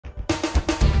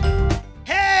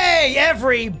Hey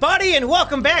everybody, and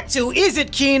welcome back to Is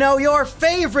It Kino, your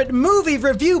favorite movie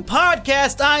review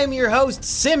podcast. I am your host,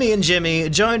 Simian Jimmy,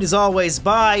 joined as always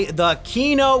by the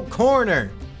Kino Corner.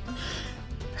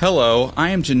 Hello, I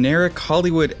am generic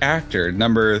Hollywood actor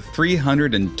number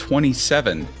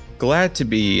 327. Glad to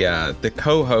be the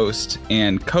co-host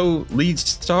and co-lead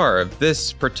star of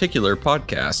this particular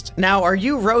podcast. Now, are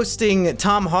you roasting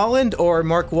Tom Holland or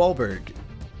Mark Wahlberg?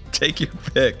 Take your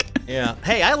pick. Yeah.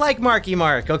 Hey, I like Marky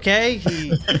Mark, okay?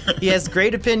 He has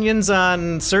great opinions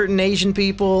on certain Asian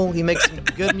people. He makes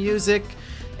good music.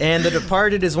 And The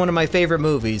Departed is one of my favorite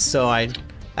movies, so I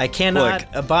cannot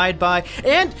abide by.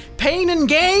 And Pain and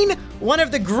Gain, one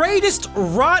of the greatest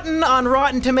Rotten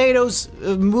Tomatoes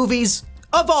movies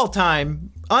of all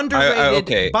time.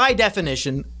 Underrated by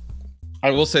definition.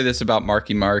 I will say this about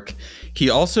Marky Mark. He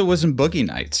also was in Boogie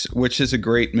Nights, which is a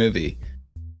great movie.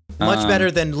 Much better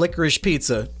than Licorice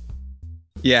Pizza.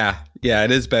 Yeah,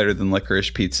 it is better than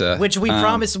Licorice Pizza. Which we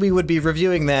promised we would be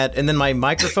reviewing that, and then my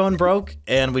microphone broke,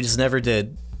 and we just never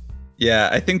did. Yeah,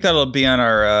 I think that'll be on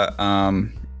our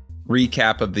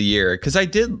recap of the year, because I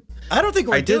don't think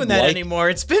we're doing that anymore.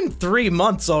 It's been 3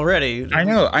 months already. I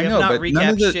know, not but none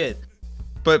of the shit.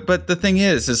 But the thing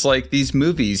is like these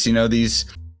movies, these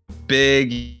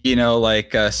big,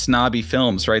 like snobby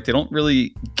films, right? They don't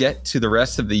really get to the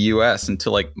rest of the U.S.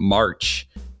 until like March.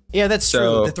 Yeah, that's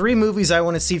true. The 3 movies I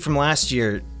want to see from last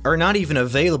year are not even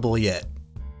available yet.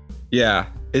 Yeah,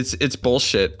 it's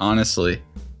bullshit, honestly.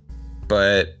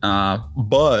 But no,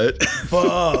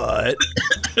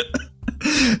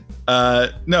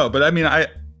 but I mean, I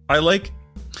like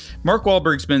Mark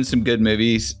Wahlberg's been in some good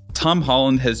movies. Tom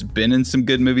Holland has been in some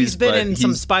good movies. He's been in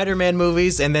some Spider-Man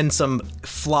movies and then some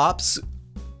flops.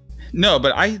 No,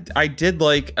 but I did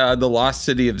like The Lost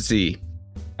City of Z.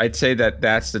 I'd say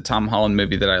that's the Tom Holland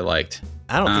movie that I liked.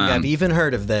 I don't think I've even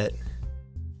heard of that.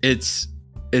 It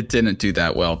didn't do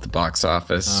that well at the box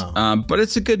office. Oh. But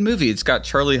it's a good movie. It's got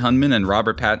Charlie Hunnam and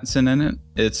Robert Pattinson in it.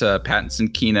 It's a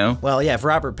Pattinson Kino. Well, yeah, if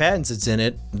Robert Pattinson's in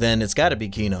it, then it's got to be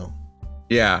Kino.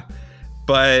 Yeah.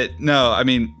 But no, I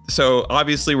mean, so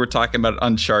obviously we're talking about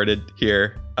Uncharted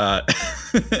here.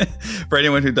 For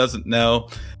anyone who doesn't know,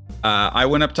 I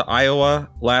went up to Iowa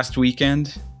last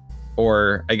weekend,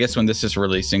 or I guess when this is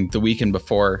releasing, the weekend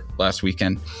before last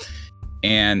weekend.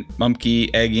 And Mumke,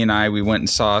 Eggy, and I, we went and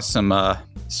saw some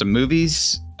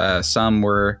movies. Some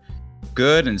were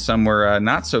good and some were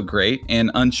not so great.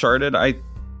 And Uncharted, I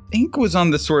think, was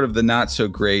on the sort of the not so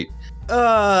great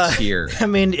tier. I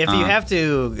mean, if you have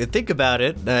to think about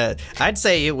it, I'd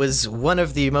say it was one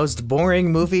of the most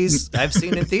boring movies I've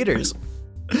seen in theaters.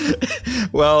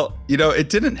 Well, it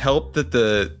didn't help that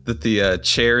the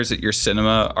chairs at your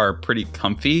cinema are pretty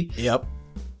comfy. Yep.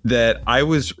 That I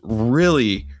was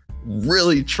really,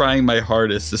 really trying my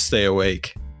hardest to stay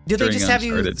awake. Did they just have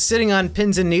you sitting on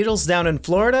pins and needles down in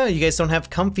Florida? You guys don't have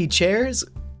comfy chairs?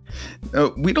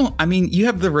 We don't. I mean, you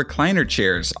have the recliner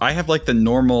chairs. I have like the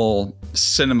normal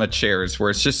cinema chairs where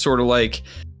it's just sort of like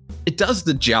it does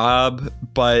the job,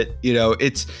 but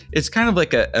it's kind of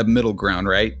like a middle ground,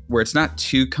 right? Where it's not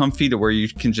too comfy to where you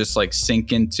can just like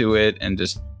sink into it and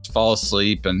just fall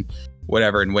asleep and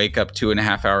whatever and wake up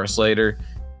 2.5 hours later.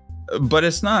 But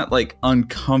it's not like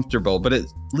uncomfortable, but it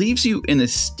leaves you in a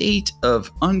state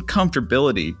of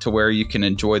uncomfortability to where you can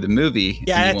enjoy the movie.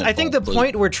 Yeah, I think the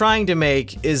point we're trying to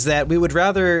make is that we would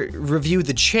rather review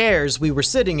the chairs we were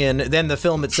sitting in than the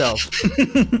film itself.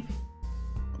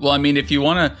 Well, I mean, I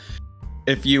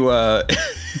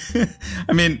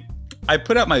mean, I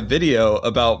put out my video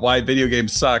about why video game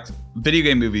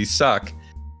movies suck,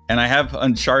 and I have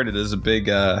Uncharted as a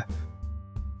big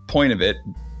point of it.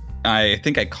 I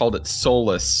think I called it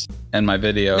soulless in my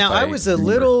video. Now, I was a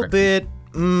little bit,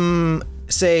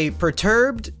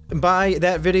 perturbed by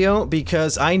that video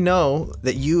because I know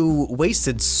that you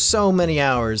wasted so many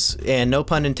hours, and no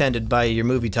pun intended by your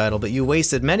movie title, but you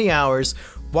wasted many hours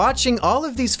watching all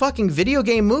of these fucking video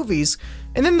game movies,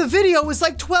 and then the video was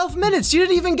like 12 minutes. You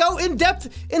didn't even go in depth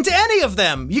into any of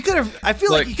them. I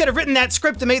feel like you could have written that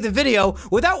script to make the video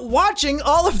without watching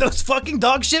all of those fucking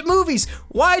dog shit movies.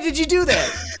 Why did you do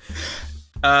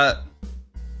that?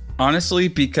 Honestly,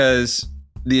 because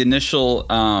the initial,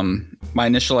 my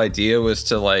initial idea was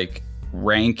to like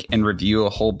rank and review a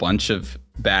whole bunch of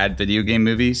bad video game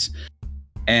movies.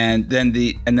 And then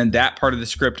that part of the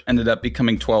script ended up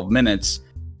becoming 12 minutes.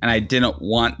 And I didn't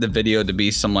want the video to be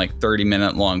some like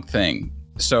 30-minute long thing.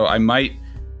 So I might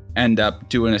end up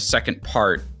doing a second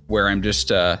part where I'm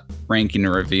just ranking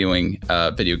and reviewing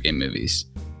video game movies.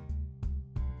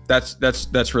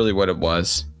 That's really what it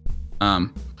was.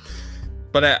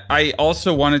 But I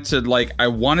also wanted to I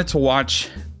wanted to watch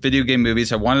video game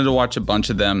movies. I wanted to watch a bunch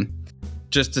of them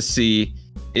just to see,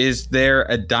 is there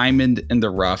a diamond in the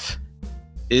rough?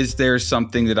 Is there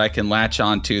something that I can latch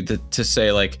onto to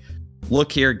say, like,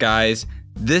 look here, guys,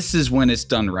 this is when it's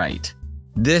done right.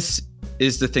 This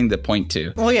is the thing to point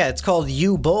to. Well, yeah, it's called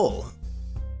You Bull.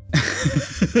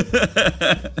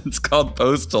 It's called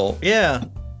Postal. Yeah.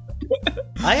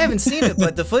 I haven't seen it,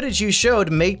 but the footage you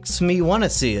showed makes me want to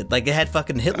see it. Like, it had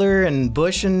fucking Hitler and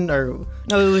Bush and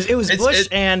it was Bush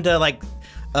and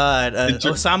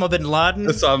Osama bin Laden.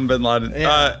 Osama bin Laden.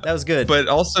 Yeah, that was good. But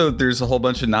also, there's a whole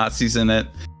bunch of Nazis in it.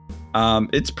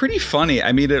 It's pretty funny.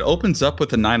 I mean, it opens up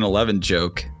with a 9/11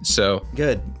 joke. So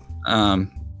good.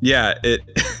 Yeah, it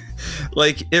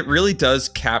it really does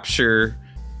capture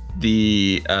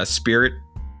the spirit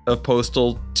of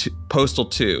Postal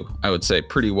 2, I would say,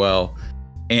 pretty well,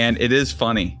 and it is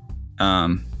funny.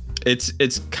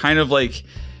 It's kind of like,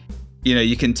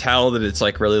 you can tell that it's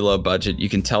like really low budget. You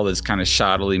can tell that it's kind of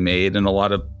shoddily made in a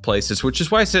lot of places, which is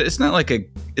why I said it's not like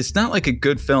a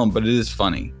good film, but it is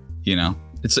funny.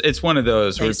 It's one of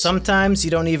those where sometimes you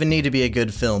don't even need to be a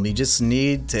good film. You just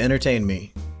need to entertain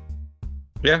me.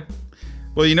 Yeah.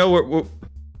 Well,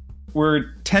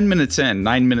 we're 10 minutes in,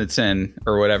 9 minutes in,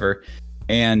 or whatever,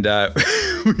 and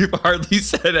we've hardly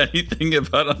said anything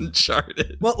about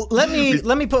Uncharted. Well, let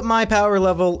me put my power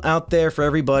level out there for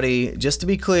everybody. Just to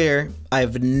be clear,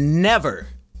 I've never,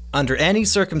 under any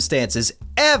circumstances,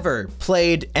 ever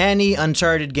played any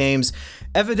Uncharted games.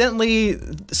 Evidently,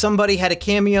 somebody had a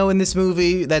cameo in this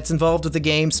movie that's involved with the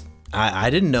games. I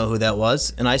didn't know who that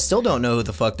was, and I still don't know who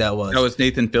the fuck that was. That was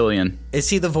Nathan Fillion. Is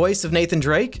he the voice of Nathan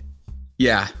Drake?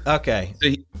 Yeah. Okay.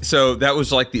 So that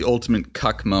was like the ultimate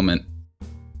cuck moment.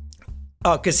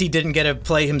 Oh, because he didn't get to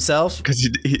play himself?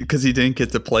 Because he didn't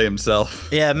get to play himself.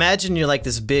 Yeah, imagine you're like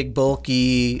this big,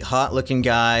 bulky, hot-looking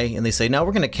guy, and they say, no,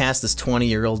 we're going to cast this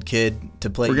 20-year-old kid to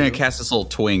play We're going to cast this little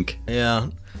twink. Yeah.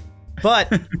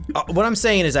 But what I'm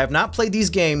saying is I've not played these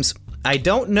games. I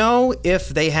don't know if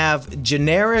they have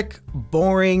generic,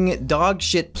 boring, dog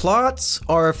shit plots,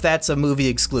 or if that's a movie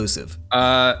exclusive.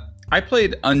 I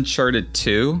played Uncharted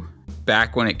 2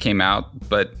 back when it came out,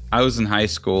 but I was in high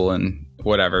school and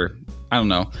whatever. I don't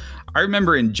know. I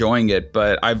remember enjoying it,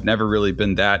 but I've never really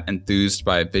been that enthused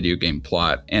by a video game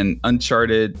plot. And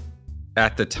Uncharted,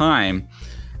 at the time,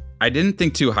 I didn't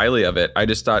think too highly of it. I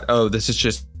just thought, oh, this is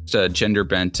just a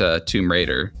gender-bent Tomb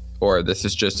Raider. Or this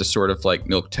is just a sort of like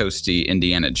milquetoasty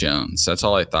Indiana Jones. That's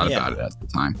all I thought about it at the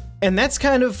time. And that's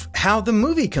kind of how the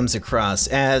movie comes across,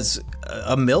 as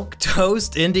a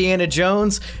milquetoast Indiana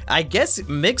Jones. I guess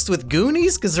mixed with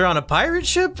Goonies because they're on a pirate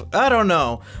ship? I don't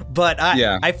know. But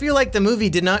I feel like the movie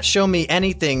did not show me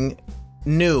anything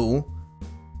new.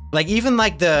 Like, even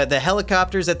like the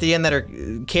helicopters at the end that are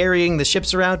carrying the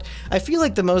ships around. I feel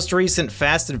like the most recent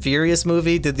Fast and Furious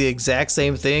movie did the exact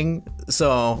same thing.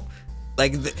 So...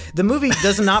 like, the movie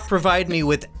does not provide me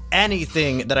with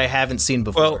anything that I haven't seen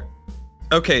before. Well,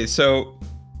 okay, so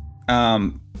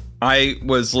I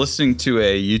was listening to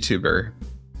a YouTuber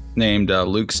named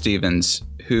Luke Stevens,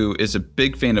 who is a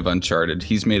big fan of Uncharted.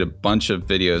 He's made a bunch of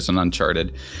videos on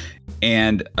Uncharted,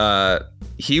 and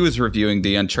he was reviewing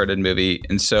the Uncharted movie.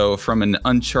 And so from an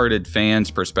Uncharted fan's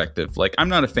perspective, like, I'm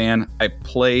not a fan. I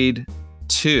played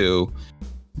 2,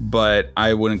 but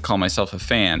I wouldn't call myself a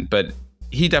fan. But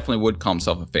he definitely would call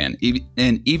himself a fan.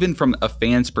 And even from a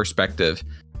fan's perspective,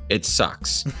 it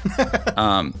sucks.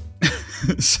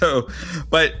 So,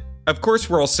 but of course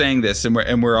we're all saying this, and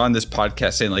we're on this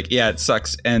podcast saying, like, yeah, it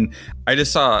sucks. And I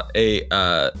just saw a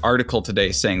article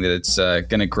today saying that it's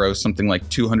going to gross something like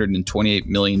 $228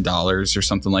 million or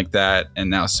something like that. And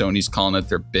now Sony's calling it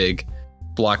their big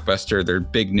blockbuster, their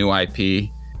big new IP.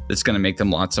 It's going to make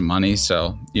them lots of money.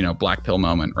 So, black pill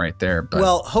moment right there. But.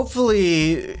 Well,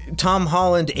 hopefully Tom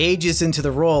Holland ages into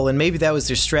the role, and maybe that was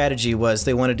their strategy, was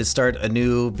they wanted to start a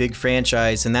new big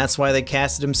franchise, and that's why they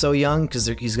casted him so young, because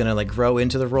he's going to like grow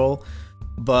into the role.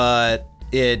 But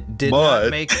it did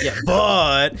not make... Yeah,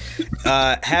 but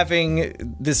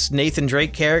having this Nathan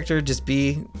Drake character just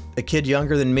be a kid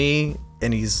younger than me,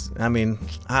 and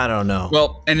I don't know.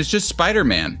 Well, and it's just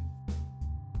Spider-Man.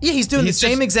 Yeah, he's doing the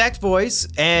same exact voice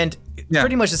and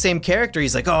pretty much the same character.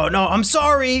 He's like, oh, no, I'm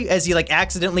sorry, as he like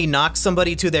accidentally knocks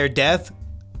somebody to their death.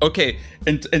 Okay,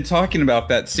 and talking about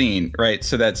that scene, right?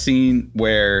 So that scene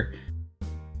where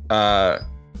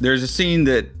there's a scene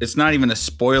that it's not even a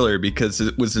spoiler because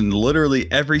it was in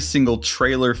literally every single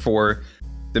trailer for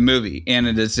the movie. And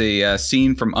it is a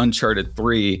scene from Uncharted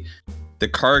 3, the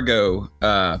cargo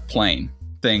plane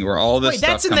thing where all this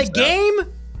stuff comes out. Wait, that's in the game?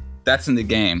 That's in the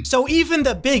game. So even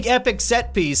the big epic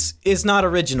set piece is not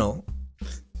original.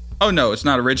 Oh no, it's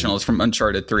not original. It's from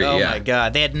Uncharted 3. Oh my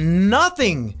god, they had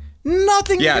nothing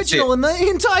original in the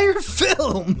entire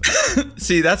film.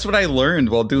 See, that's what I learned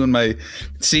while doing my.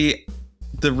 See,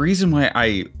 the reason why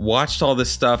I watched all this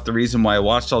stuff, the reason why I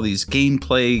watched all these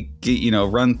gameplay,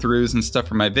 run throughs and stuff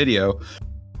for my video,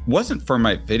 wasn't for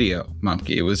my video,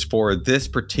 Mumpke. It was for this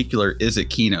particular Is It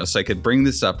Kino, so I could bring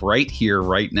this up right here,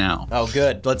 right now. Oh,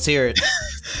 good. Let's hear it.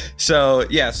 So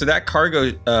that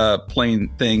cargo plane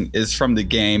thing is from the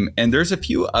game, and there's a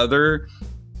few other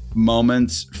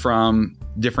moments from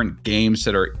different games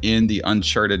that are in the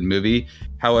Uncharted movie.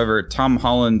 However, Tom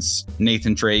Holland's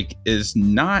Nathan Drake is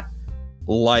not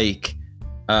like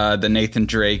the Nathan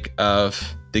Drake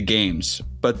of the games,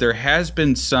 but there has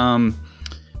been some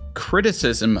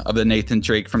criticism of the Nathan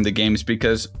Drake from the games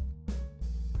because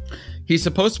he's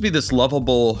supposed to be this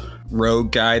lovable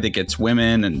rogue guy that gets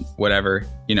women and whatever,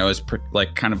 is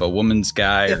like kind of a woman's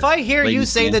guy. If I hear you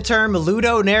say the term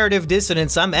ludonarrative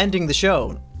dissonance, I'm ending the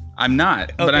show. I'm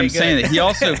not, but I'm saying that he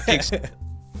also kicks.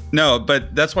 No,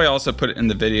 but that's why I also put it in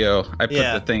the video. I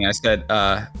put the thing. I said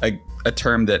a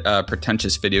term that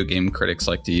pretentious video game critics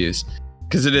like to use,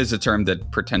 because it is a term that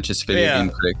pretentious video game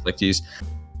critics like to use.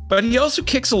 But he also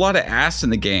kicks a lot of ass in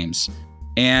the games,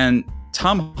 and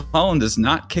Tom Holland does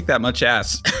not kick that much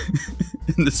ass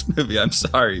in this movie. I'm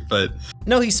sorry, but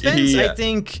no, he spends. I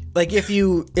think, like, if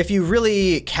you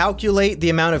really calculate the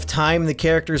amount of time the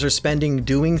characters are spending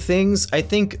doing things, I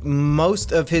think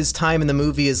most of his time in the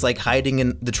movie is like hiding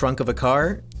in the trunk of a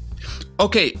car.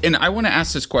 Okay, and I want to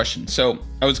ask this question. So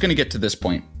I was going to get to this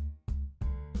point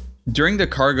during the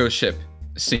cargo ship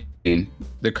scene,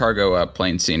 the cargo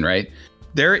plane scene, right?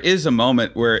 There is a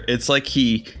moment where it's like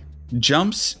he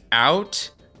jumps out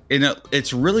and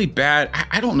it's really bad.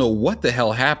 I don't know what the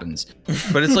hell happens,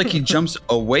 but it's like he jumps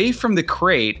away from the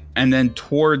crate and then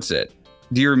towards it.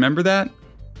 Do you remember that?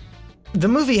 The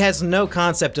movie has no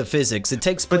concept of physics. It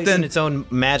takes place in its own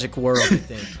magic world, I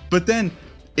think. But then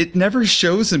it never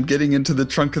shows him getting into the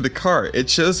trunk of the car. It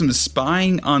shows him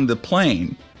spying on the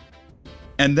plane.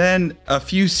 And then a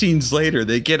few scenes later,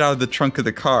 they get out of the trunk of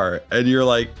the car, and you're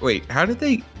like, "Wait, how'd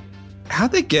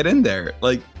they get in there?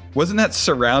 Like, wasn't that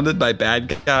surrounded by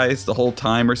bad guys the whole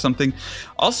time or something?"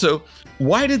 Also,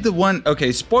 why did the one?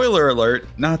 Okay, spoiler alert.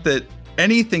 Not that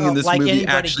anything in this movie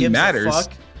actually matters.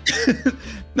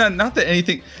 No, not that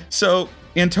anything. So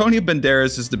Antonio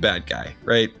Banderas is the bad guy,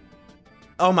 right?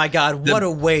 Oh my God, what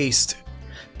a waste!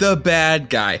 The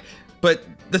bad guy. But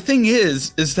the thing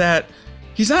is that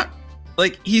he's not.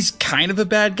 Like, he's kind of a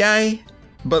bad guy,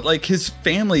 but like his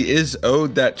family is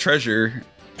owed that treasure.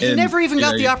 He never even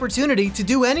got the opportunity to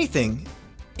do anything.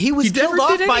 He was killed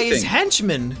off by his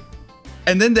henchmen.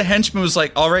 And then the henchman was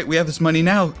like, "All right, we have his money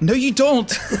now." No, you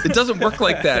don't. It doesn't work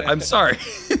like that. I'm sorry.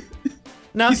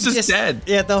 No, he's just dead.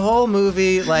 Yeah, the whole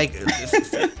movie, like,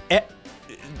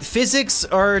 physics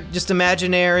are just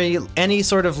imaginary. Any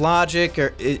sort of logic,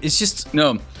 or it's just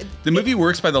no. The movie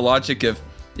works by the logic of,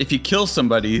 if you kill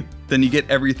somebody, then you get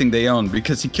everything they own,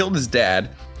 because he killed his dad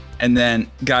and then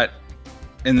got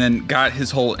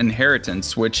his whole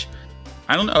inheritance, which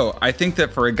I don't know. I think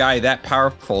that for a guy that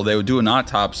powerful, they would do an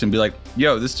autopsy and be like,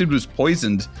 "Yo, this dude was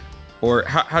poisoned." Or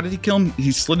how did he kill him?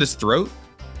 He slit his throat?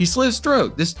 He slit his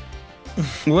throat. This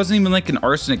wasn't even like an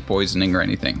arsenic poisoning or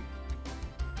anything.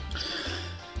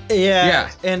 Yeah,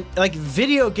 and like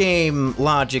video game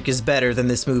logic is better than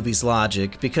this movie's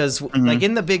logic, because like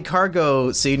in the big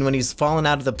cargo scene when he's falling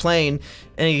out of the plane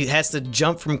and he has to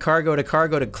jump from cargo to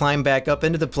climb back up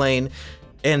into the plane,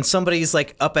 and somebody's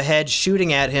like up ahead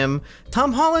shooting at him,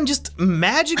 Tom Holland just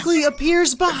magically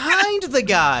appears behind the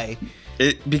guy.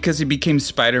 Because he became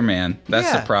Spider-Man.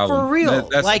 That's the problem. For real.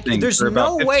 That's like, the there's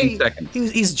no way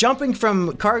he's jumping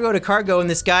from cargo to cargo and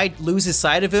this guy loses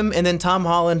sight of him, and then Tom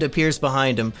Holland appears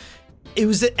behind him. It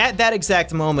was at that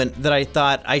exact moment that I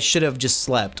thought I should have just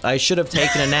slept. I should have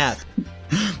taken a nap.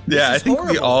 Yeah, I think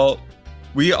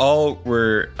we all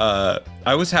were,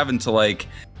 I was having to, like,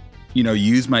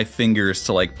 use my fingers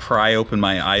to, like, pry open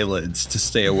my eyelids to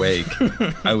stay awake.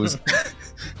 I was...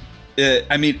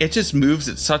 I mean, it just moves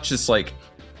at such this, like,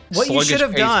 what you should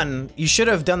have done, you should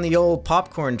have done the old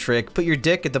popcorn trick, put your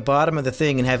dick at the bottom of the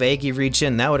thing and have Aggie reach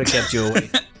in. That would have kept you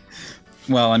awake.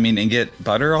 Well, I mean, and get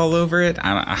butter all over it?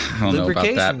 I don't know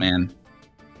about that, man.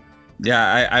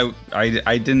 Yeah,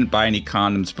 I didn't buy any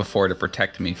condoms before to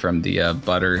protect me from the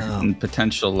butter and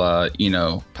potential,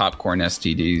 popcorn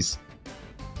STDs.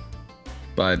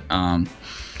 But,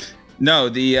 no,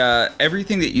 the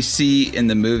everything that you see in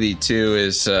the movie too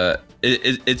is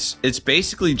it's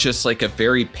basically just like a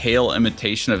very pale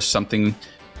imitation of something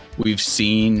we've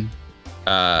seen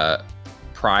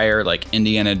prior, like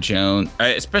Indiana Jones,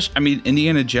 especially, I mean,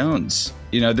 Indiana Jones,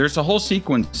 you know, there's a whole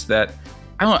sequence that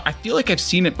I feel like I've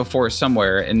seen it before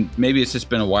somewhere, and maybe it's just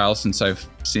been a while since I've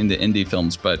seen the Indy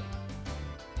films, but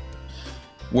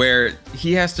where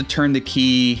he has to turn the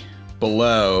key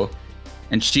below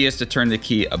and she has to turn the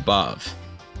key above.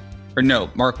 Or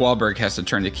no, Mark Wahlberg has to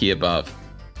turn the key above.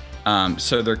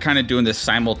 So they're kind of doing this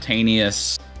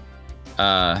simultaneous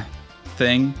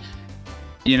thing,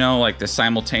 you know, like the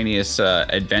simultaneous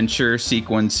adventure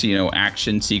sequence, you know,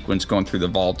 action sequence going through the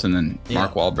vault, and then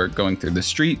Mark Wahlberg going through the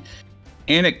street.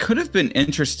 And it could have been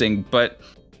interesting, but,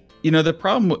 you know, the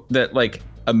problem that like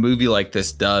a movie like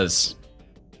this does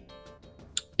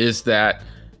is that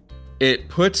it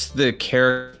puts the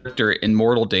character in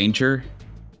mortal danger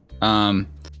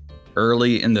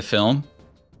early in the film,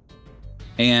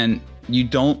 and you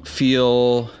don't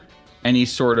feel any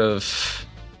sort of,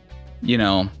 you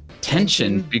know,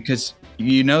 tension because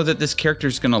you know that this character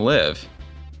is going to live.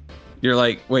 You're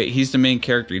like, wait, he's the main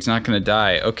character, he's not going to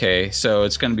die. Okay, so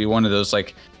it's going to be one of those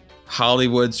like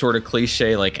Hollywood sort of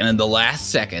cliche, like, and in the last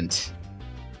second,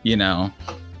 you know,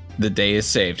 the day is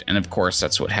saved. And of course,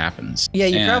 that's what happens. Yeah,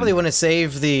 you probably want to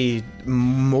save the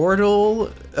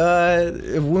mortal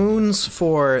wounds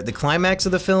for the climax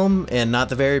of the film and not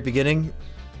the very beginning.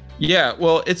 Yeah,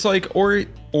 well, it's like, or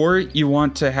you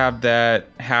want to have that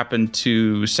happen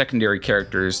to secondary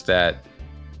characters that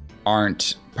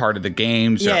aren't part of the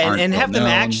games. Yeah, and have them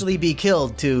actually be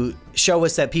killed to show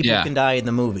us that people can die in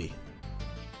the movie.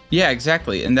 Yeah,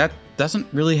 exactly. And that doesn't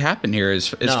really happen here as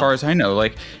far as I know.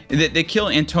 Like, they kill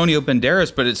Antonio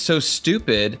Banderas, but it's so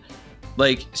stupid.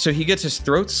 Like, so he gets his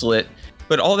throat slit,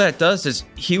 but all that does is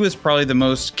he was probably the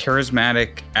most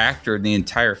charismatic actor in the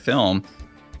entire film.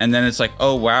 And then it's like,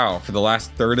 oh, wow, for the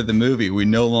last third of the movie, we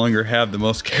no longer have the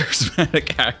most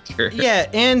charismatic actor. Yeah,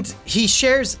 and he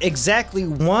shares exactly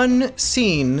one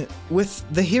scene with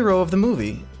the hero of the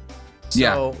movie.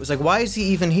 So it's like, why is he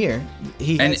even here?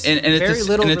 He has very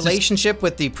little relationship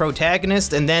with the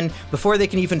protagonist, and then before they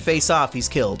can even face off, he's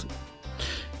killed.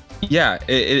 Yeah,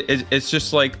 it's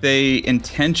just like they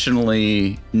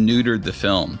intentionally neutered the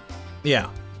film. Yeah.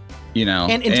 You know,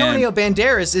 and Antonio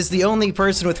Banderas is the only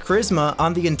person with charisma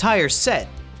on the entire set.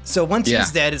 So once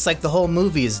he's dead, it's like the whole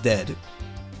movie is dead.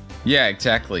 Yeah,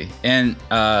 exactly. And,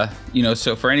 you know,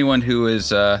 so for anyone who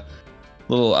is a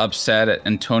little upset at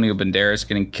Antonio Banderas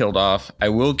getting killed off, I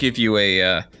will give you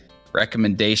a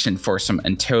recommendation for some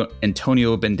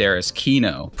Antonio Banderas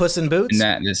Kino. Puss in Boots? And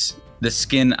that is The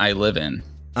Skin I Live In.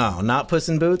 Oh, not Puss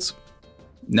in Boots?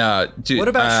 No, dude. What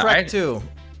about Shrek 2?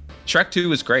 Shrek 2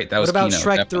 was great. That was Kino. What about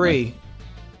Shrek definitely.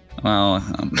 3? Well,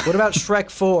 what about Shrek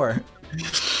 4?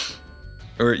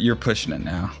 Or you're pushing it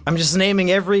now. I'm just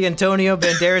naming every Antonio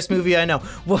Banderas movie I know.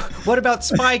 What about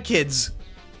Spy Kids?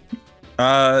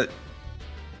 Spy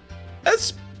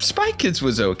Kids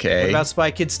was okay. What about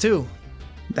Spy Kids 2?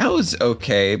 That was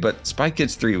okay, but Spy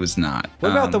Kids 3 was not.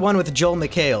 What about the one with Joel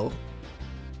McHale?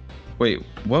 Wait,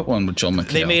 what one with Joel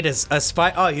McHale? They made a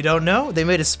Spy... Oh, you don't know? They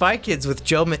made a Spy Kids with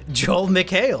Joel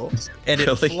McHale, and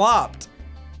it flopped.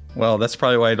 Well, that's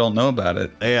probably why I don't know about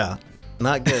it. Yeah,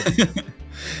 not good.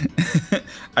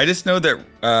 I just know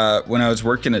that when I was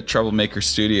working at Troublemaker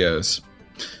Studios,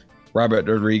 Robert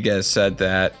Rodriguez said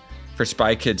that for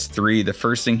Spy Kids 3, the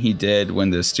first thing he did when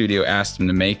the studio asked him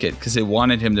to make it, because they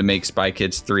wanted him to make Spy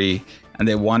Kids 3, and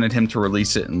they wanted him to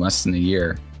release it in less than a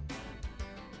year.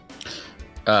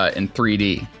 In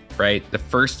 3D, right? The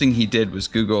first thing he did was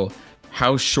Google,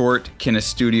 how short can a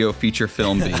studio feature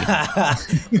film be?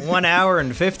 1 hour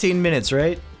and 15 minutes,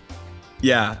 right?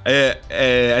 Yeah,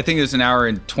 I think it was an hour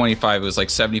and 25. It was like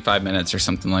 75 minutes or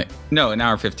something like... No, an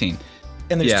hour 15.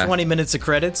 And there's 20 minutes of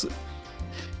credits?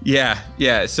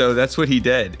 Yeah. So that's what he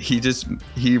did.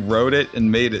 He wrote it and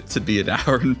made it to be an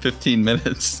hour and 15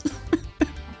 minutes.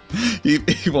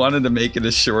 He wanted to make it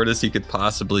as short as he could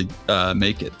possibly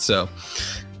make it. So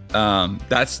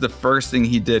that's the first thing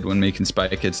he did when making Spy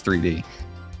Kids 3D.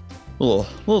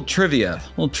 Little trivia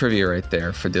right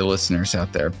there for the listeners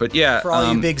out there. But yeah, for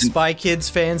all you big Spy Kids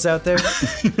fans out there,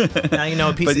 now you know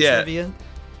a piece of trivia.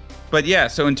 But yeah,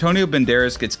 so Antonio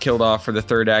Banderas gets killed off for the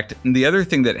third act, and the other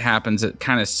thing that happens that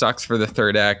kind of sucks for the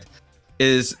third act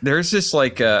is there's just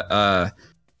like a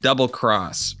double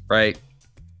cross, right?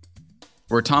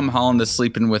 Where Tom Holland is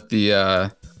sleeping with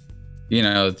the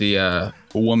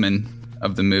woman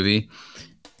of the movie,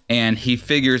 and he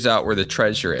figures out where the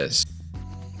treasure is,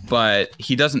 but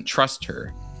he doesn't trust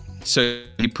her, so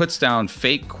he puts down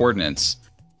fake coordinates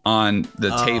on the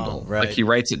table. Right. Like he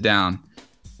writes it down.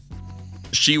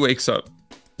 She wakes up,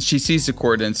 she sees the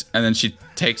coordinates, and then she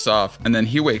takes off, and then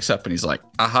he wakes up and he's like,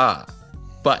 aha,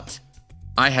 but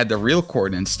I had the real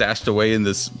coordinates stashed away in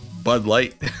this Bud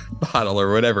Light bottle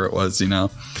or whatever it was, you know.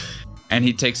 And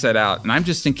he takes that out, and I'm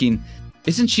just thinking,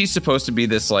 isn't she supposed to be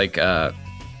this like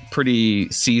pretty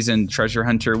seasoned treasure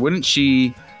hunter? Wouldn't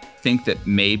she think that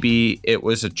maybe it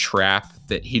was a trap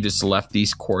that he just left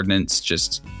these coordinates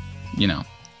just, you know,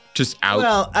 just out?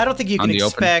 Well, I don't think you can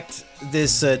expect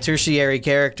this tertiary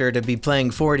character to be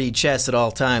playing 4D chess at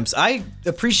all times. I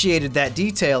appreciated that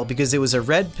detail because it was a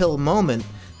red pill moment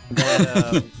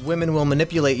that women will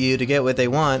manipulate you to get what they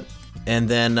want, and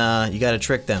then you got to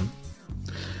trick them.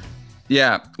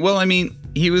 Yeah, well, I mean,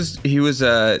 he was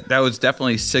that was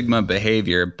definitely Sigma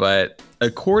behavior, but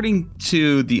according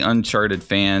to the Uncharted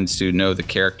fans who know the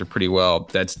character pretty well,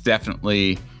 that's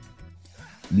definitely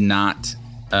not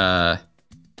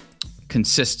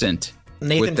consistent.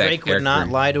 Nathan Drake would not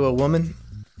lie to a woman?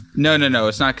 No,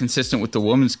 it's not consistent with the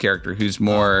woman's character, who's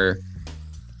smarter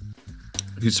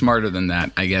than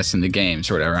that, I guess, in the games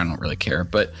or whatever. I don't really care,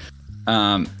 but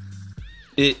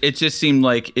it just seemed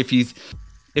like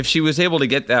if she was able to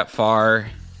get that far,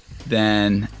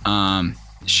 then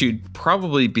she'd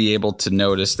probably be able to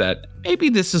notice that maybe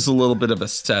this is a little bit of a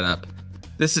setup.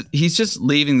 He's just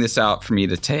leaving this out for me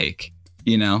to take,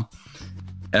 you know.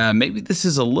 Maybe this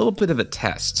is a little bit of a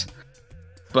test,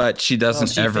 but she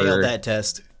doesn't ever. She failed that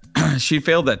test. She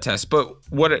failed that test, but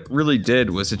what it really did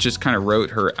was it just kind of wrote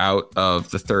her out of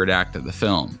the third act of the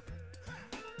film.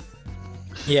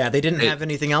 Yeah, they didn't have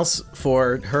anything else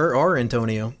for her or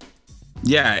Antonio.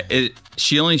 Yeah,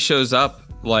 she only shows up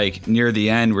like near the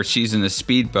end where she's in a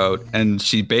speedboat, and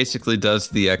she basically does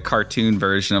the cartoon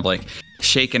version of like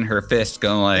shaking her fist,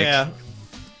 going like, yeah.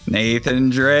 Nathan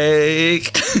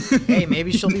Drake. Hey,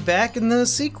 maybe she'll be back in the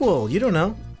sequel. You don't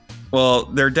know. Well,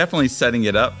 they're definitely setting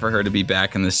it up for her to be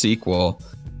back in the sequel,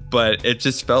 but it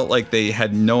just felt like they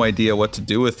had no idea what to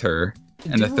do with her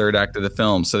in the third act of the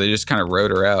film, so they just kind of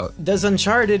wrote her out. Does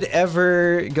Uncharted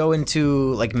ever go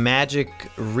into like magic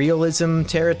realism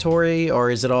territory, or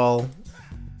is it all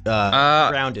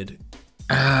grounded?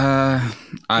 I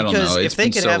don't know. If they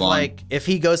could have like, if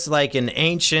he goes to like an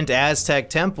ancient Aztec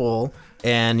temple,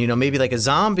 and you know, maybe like a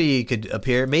zombie could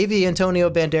appear, maybe Antonio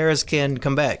Banderas can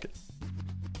come back.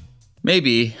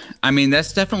 Maybe. I mean,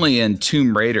 that's definitely in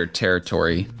Tomb Raider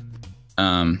territory.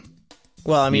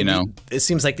 Well, I mean, you know, it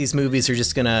seems like these movies are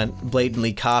just gonna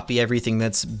blatantly copy everything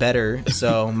that's better,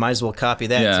 so might as well copy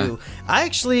that too. I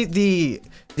actually, the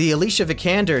Alicia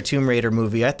Vikander Tomb Raider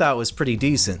movie, I thought was pretty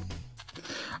decent.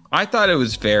 I thought it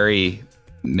was very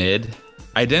mid.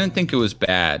 I didn't think it was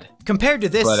bad. Compared to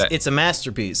this, it's a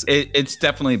masterpiece. It's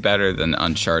definitely better than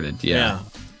Uncharted, yeah.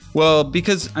 Well,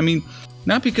 because, I mean,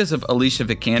 not because of Alicia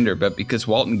Vikander, but because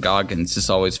Walton Goggins is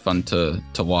always fun to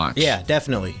watch. Yeah,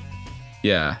 definitely.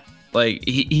 Yeah. Like,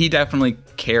 he definitely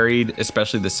carried,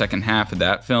 especially the second half of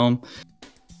that film.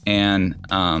 And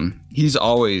he's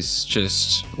always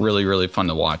just really, really fun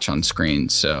to watch on screen.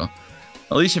 So,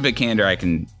 Alicia Vikander, I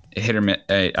can hit her.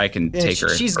 I can take her.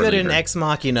 She's good in Ex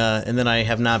Machina, and then I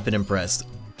have not been impressed.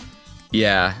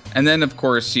 Yeah. And then, of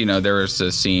course, you know, there was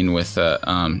a scene with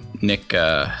Nick,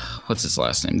 what's his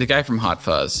last name? The guy from Hot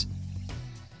Fuzz.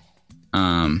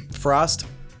 Frost?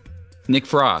 Nick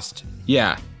Frost.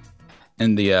 Yeah.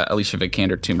 In the Alicia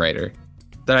Vikander Tomb Raider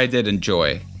that I did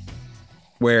enjoy,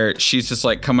 where she's just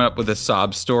like coming up with a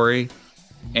sob story,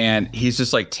 and he's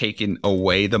just like taking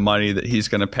away the money that he's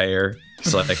gonna pay her.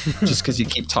 It's like, just because you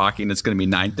keep talking, it's gonna be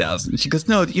 $9,000. She goes,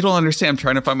 "No, you don't understand. I'm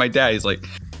trying to find my dad." He's like,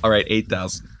 "All right,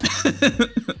 $8,000."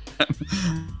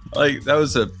 Like that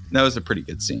was a pretty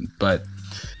good scene, but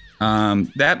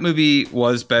that movie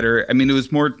was better. I mean, it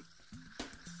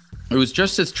was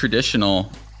just as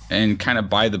traditional and kind of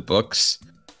by the books,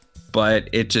 but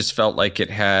it just felt like it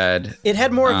had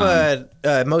more of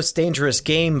a Most Dangerous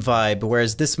Game vibe,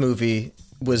 whereas this movie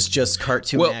was just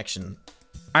cartoon action.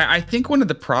 I think one of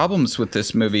the problems with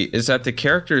this movie is that the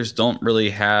characters don't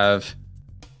really have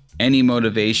any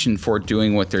motivation for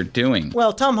doing what they're doing.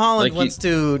 Well, Tom Holland wants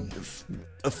to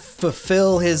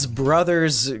fulfill his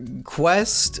brother's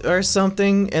quest or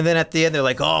something, and then at the end they're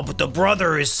like, "Oh, but the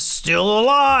brother is still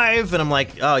alive," and I'm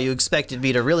like, "Oh, you expected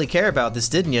me to really care about this,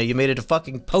 didn't you? You made it a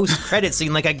fucking post-credit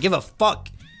scene like I give a fuck."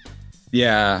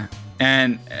 Yeah,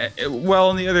 and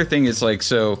well, and the other thing is like,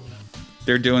 so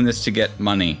they're doing this to get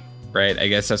money, right? I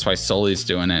guess that's why Sully's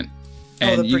doing it.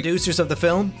 And the producers of the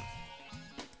film.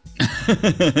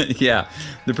 Yeah,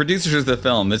 the producers of the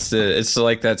film. It's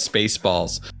like that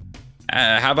Spaceballs.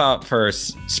 How about for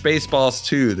Spaceballs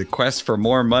 2, The Quest for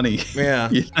More Money? Yeah.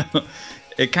 You know?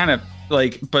 It kind of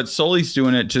like, but Sully's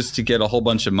doing it just to get a whole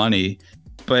bunch of money.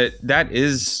 But that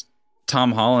is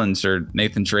Tom Holland's or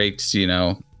Nathan Drake's, you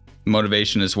know,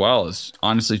 motivation as well, is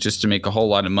honestly just to make a whole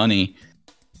lot of money.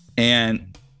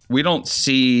 And we don't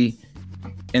see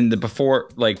in the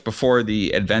before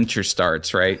the adventure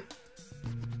starts, right?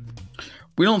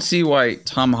 We don't see why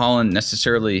Tom Holland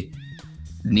necessarily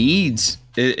needs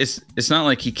it's not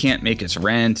like he can't make his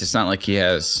rent. It's not like he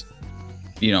has,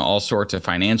 you know, all sorts of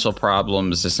financial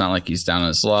problems. It's not like he's down on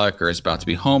his luck or is about to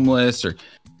be homeless or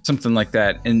something like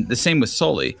that. And the same with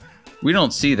Sully. We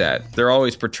don't see that. They're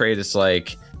always portrayed as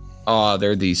like, oh,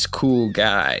 they're these cool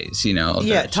guys, you know.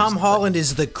 Yeah, Tom Holland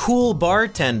is the cool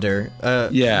bartender.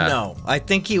 Yeah. No, I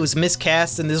think he was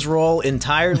miscast in this role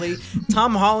entirely.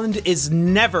 Tom Holland is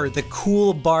never the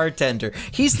cool bartender.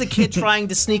 He's the kid trying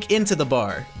to sneak into the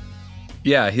bar.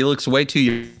 Yeah, he looks way too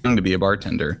young to be a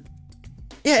bartender.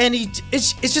 Yeah, and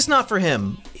it's just not for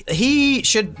him. He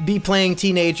should be playing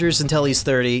teenagers until he's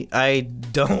 30. I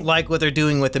don't like what they're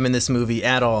doing with him in this movie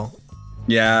at all.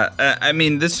 Yeah, I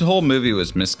mean, this whole movie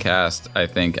was miscast, I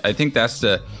think. I think that's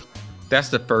the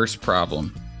first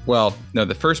problem. Well, no,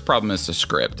 the first problem is the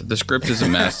script. The script is a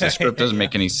mess. The script doesn't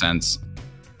make any sense.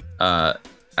 And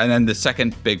then the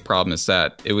second big problem is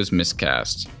that it was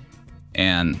miscast.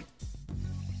 And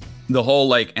the whole,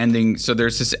 like, ending... So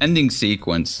there's this ending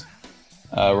sequence.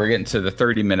 We're getting to the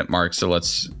 30-minute mark, so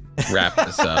let's wrap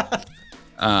this up.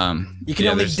 You can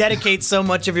only dedicate so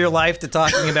much of your life to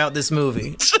talking about this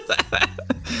movie.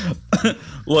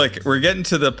 Look, we're getting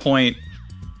to the point.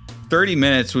 30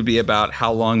 minutes would be about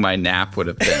how long my nap would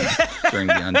have been during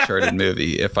the Uncharted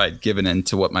movie if I'd given in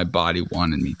to what my body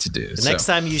wanted me to do. Next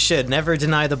time you should never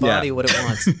deny the body what it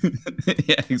wants.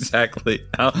 Yeah, exactly.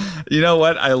 You know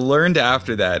what? I learned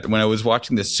after that when I was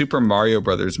watching the Super Mario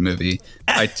Brothers movie,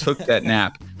 I took that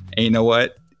nap. And you know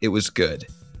what? It was good.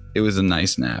 It was a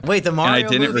nice nap. Wait, the Mario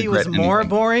movie was more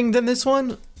boring than this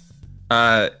one?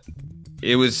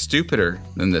 It was stupider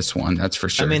than this one, that's for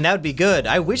sure. I mean, that would be good.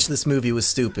 I wish this movie was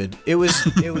stupid. It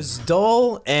was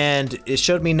dull, and it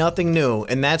showed me nothing new,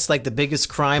 and that's like the biggest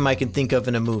crime I can think of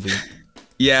in a movie.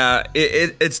 Yeah,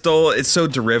 it's dull. It's so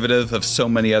derivative of so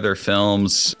many other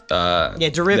films. Yeah,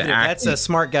 derivative. That's a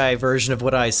smart guy version of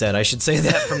what I said. I should say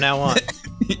that from now on.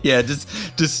 Yeah, just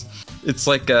it's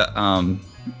like a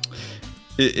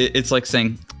it's like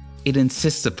saying it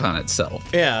insists upon itself.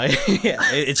 Yeah, yeah.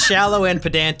 It's shallow and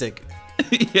pedantic.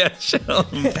 Yeah, shallow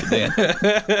and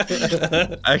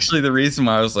pedantic. Actually, the reason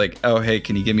why I was like, oh, hey,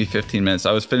 can you give me 15 minutes?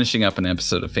 I was finishing up an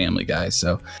episode of Family Guy,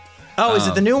 so... Oh, is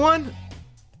it the new one?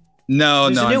 No,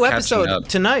 There's a new episode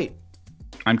tonight.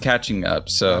 I'm catching up,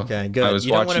 so... Okay, good. I was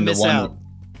you don't want to miss out.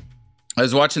 I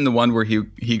was watching the one where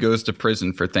he goes to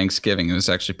prison for Thanksgiving. It was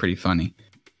actually pretty funny.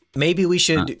 Maybe we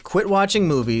should quit watching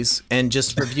movies and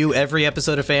just review every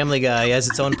episode of Family Guy as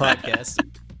its own podcast.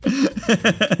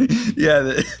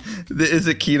 Yeah, the Is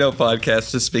It Kino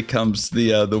podcast just becomes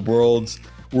the world's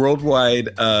worldwide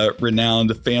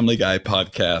renowned Family Guy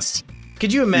podcast.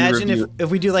 Could you imagine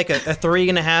if we do like a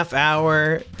 3.5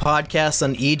 hour podcast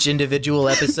on each individual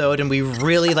episode and we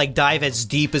really like dive as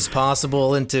deep as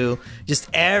possible into just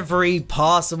every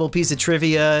possible piece of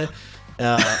trivia?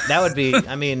 That would be,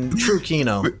 I mean, true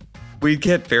Kino. We'd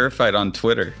get verified on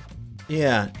Twitter.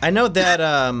 Yeah, I know that.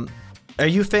 Are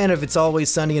you a fan of It's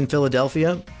Always Sunny in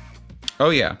Philadelphia?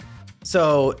 Oh, yeah.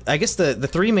 So I guess the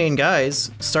three main guys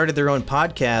started their own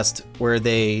podcast where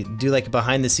they do like a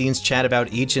behind the scenes chat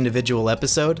about each individual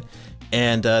episode.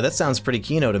 And that sounds pretty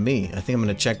Kino to me. I think I'm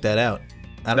going to check that out.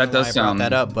 I don't know why I brought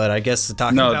that up, but I guess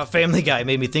talking about Family Guy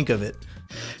made me think of it.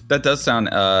 That does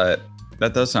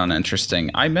sound interesting.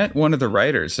 I met one of the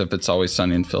writers of It's Always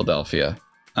Sunny in Philadelphia.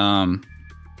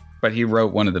 But he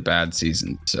wrote one of the bad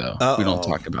seasons, so we don't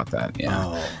talk about that.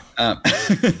 Yeah.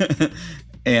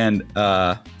 And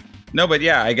no, but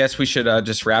yeah, I guess we should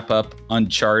just wrap up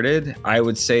Uncharted. I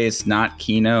would say it's not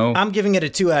Kino. I'm giving it a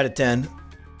 2 out of 10.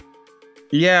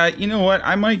 Yeah, you know what?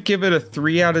 I might give it a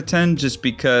 3 out of 10 just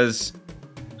because,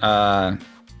 you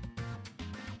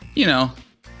know,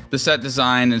 the set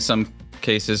design in some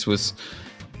cases was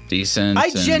decent.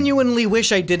 I genuinely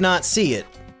wish I did not see it.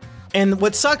 And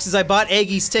what sucks is I bought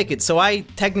Aggie's ticket, so I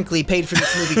technically paid for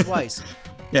this movie twice.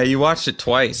 Yeah, you watched it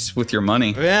twice with your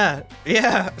money.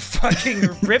 Yeah, fucking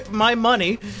rip my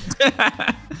money.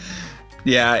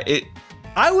 Yeah,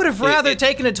 I would have rather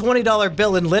taken a $20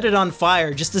 bill and lit it on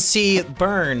fire just to see it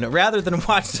burn, rather than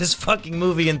watch this fucking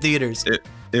movie in theaters.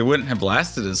 It wouldn't have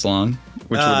lasted as long,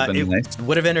 which would have been nice.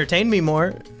 Would have entertained me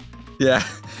more. Yeah,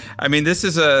 I mean, this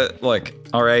is all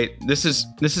right. This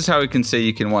is how we can say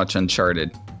you can watch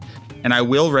Uncharted. And I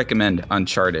will recommend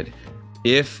Uncharted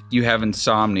if you have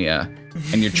insomnia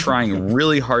and you're trying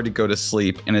really hard to go to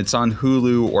sleep and it's on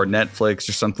Hulu or Netflix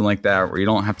or something like that where you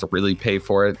don't have to really pay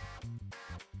for it.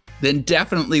 then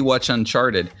definitely watch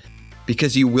Uncharted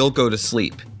because you will go to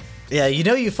sleep. Yeah, you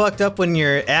know you fucked up when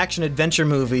your action-adventure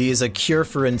movie is a cure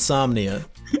for insomnia.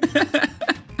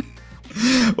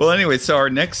 Well, anyway, so our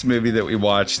next movie that we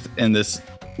watched in this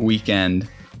weekend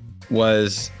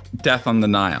was Death on the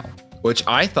Nile, which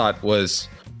I thought was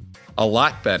a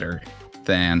lot better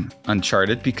than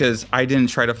Uncharted because I didn't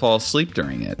try to fall asleep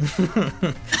during it.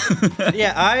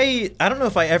 Yeah, I don't know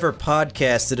if I ever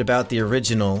podcasted about the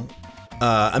original.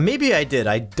 Maybe I did.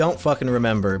 I don't fucking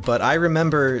remember. But I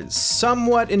remember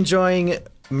somewhat enjoying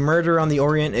Murder on the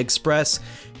Orient Express.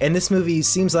 And this movie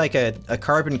seems like a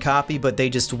carbon copy, but they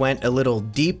just went a little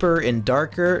deeper and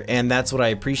darker. And that's what I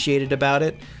appreciated about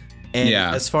it. And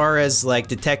as far as like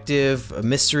detective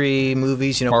mystery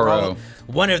movies, you know, we're all,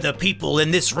 one of the people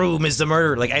in this room is the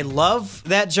murderer. Like, I love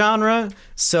that genre,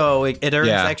 so it earns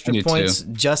extra points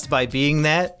just by being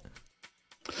that.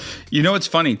 You know what's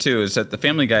funny too is that the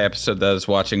Family Guy episode that I was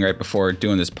watching right before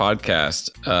doing this podcast,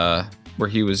 where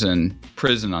he was in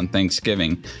prison on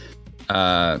Thanksgiving,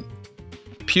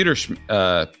 Peter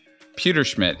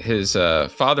Schmidt, his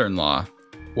father-in-law,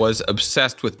 was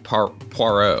obsessed with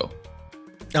Poirot.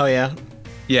 Oh yeah.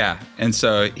 Yeah, and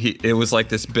so it was like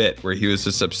this bit where he was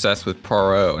just obsessed with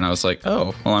Poirot, and I was like,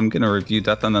 oh, well, I'm gonna review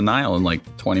Death on the Nile in like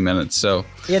 20 minutes. So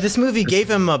yeah, this movie gave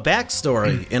him a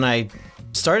backstory, and I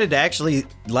started to actually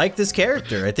like this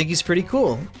character. I think he's pretty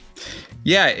cool.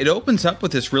 Yeah, it opens up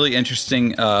with this really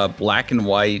interesting black and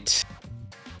white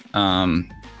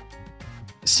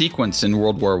sequence in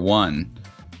World War I,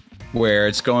 where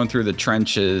it's going through the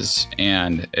trenches,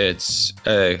 and it's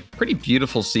a pretty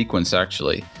beautiful sequence,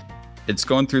 actually. It's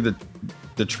going through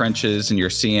the trenches, and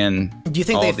you're seeing. Do you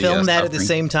think they filmed that at the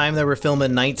same time they were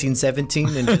filming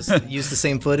 1917 and just used the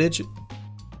same footage?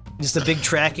 Just a big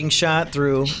tracking shot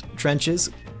through trenches?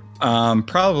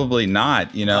 Probably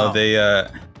not. You know,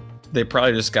 they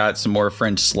probably just got some more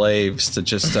French slaves to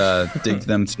just dig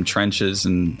them some trenches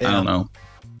and I don't know,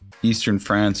 Eastern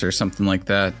France or something like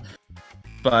that.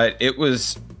 But it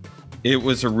was a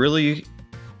really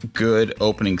good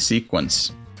opening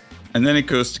sequence. And then it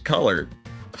goes to color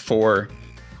for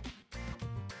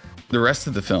the rest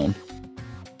of the film.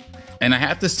 And I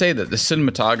have to say that the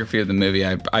cinematography of the movie,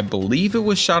 I believe it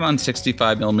was shot on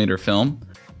 65mm film.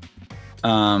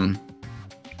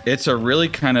 It's a really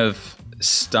kind of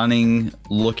stunning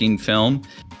looking film.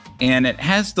 And it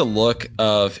has the look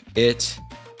of it.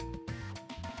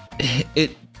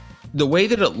 The way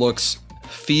that it looks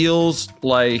feels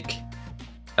like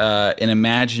an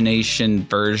imagination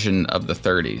version of the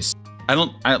 30s. I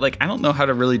don't know how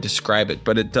to really describe it,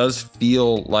 but it does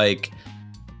feel like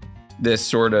this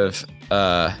sort of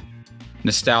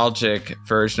nostalgic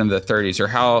version of the 30s, or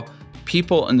how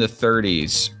people in the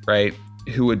 30s, right,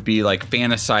 who would be like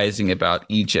fantasizing about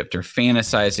Egypt or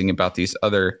fantasizing about these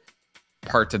other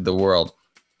parts of the world,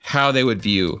 how they would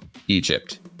view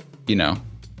Egypt, you know,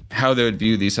 how they would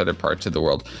view these other parts of the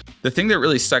world. The thing that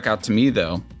really stuck out to me,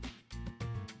 though,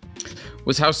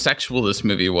 was how sexual this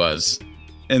movie was.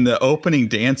 In the opening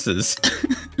dances,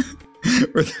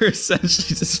 where they're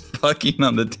essentially just fucking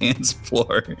on the dance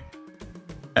floor.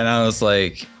 And I was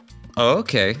like, oh,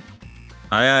 okay.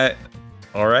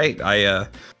 All right.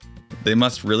 They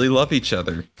must really love each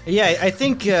other. Yeah, I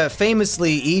think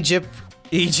famously Egypt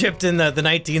in the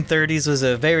 1930s was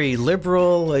a very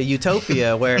liberal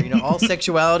utopia where, you know, all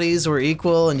sexualities were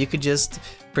equal and you could just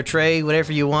portray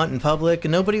whatever you want in public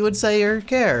and nobody would say or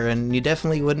care, and you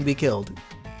definitely wouldn't be killed.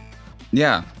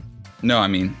 Yeah. No, I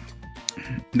mean,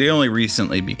 they only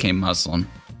recently became Muslim.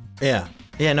 Yeah.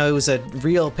 Yeah, no, it was a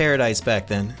real paradise back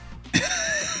then.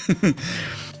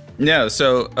 No,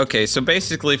 so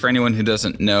basically, for anyone who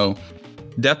doesn't know,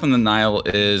 Death on the Nile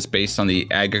is based on the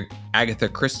Agatha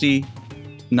Christie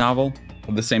novel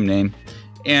of the same name.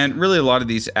 And really, a lot of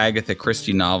these Agatha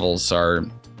Christie novels are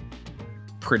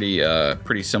pretty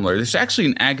similar. There's actually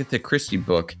an Agatha Christie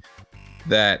book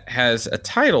that has a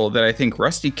title that I think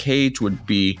Rusty Cage would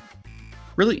be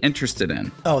really interested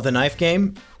in. Oh, The Knife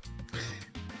Game?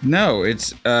 No,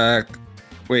 it's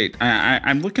wait,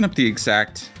 I'm looking up the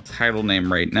exact title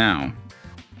name right now.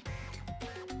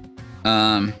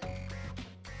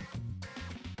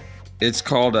 It's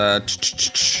called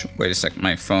wait a second,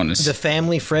 my phone is The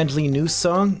Family Friendly News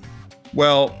Song?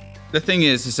 Well, the thing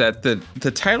is that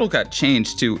the title got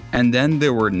changed to And Then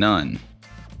There Were None,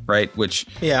 right? Which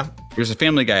there's a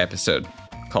Family Guy episode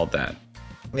called that.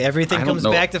 Everything comes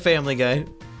back to Family Guy.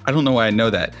 I don't know why I know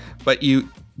that. But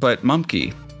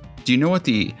Mumkey, do you know what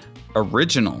the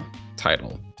original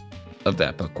title of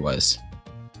that book was?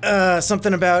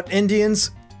 Something about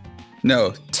Indians?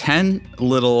 No, 10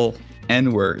 Little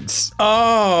N-Words.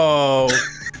 Oh,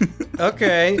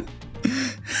 okay.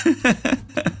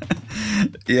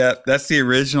 Yeah, that's the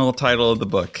original title of the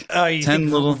book. Oh, you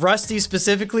think Rusty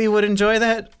specifically would enjoy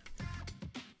that?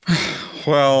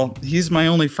 Well, he's my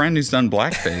only friend who's done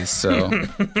blackface, so.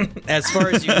 As far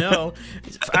as you know.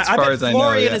 I bet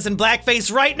Florian is in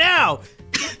blackface right now.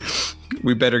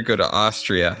 We better go to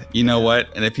Austria. You know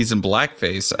what? And if he's in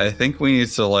blackface, I think we need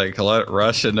to like let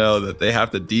Russia know that they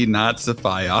have to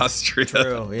denazify Austria.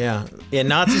 True, yeah. Yeah,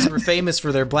 Nazis were famous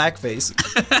for their blackface.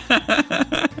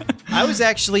 I was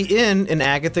actually in an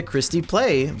Agatha Christie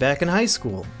play back in high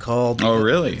school called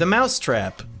The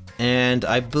Mousetrap. And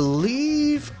I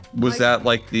believe... Was that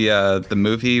like the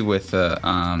movie with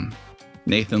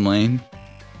Nathan Lane?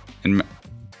 And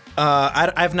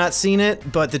I've not seen it,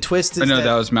 but the twist is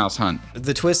that was Mouse Hunt.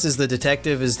 The twist is the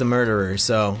detective is the murderer,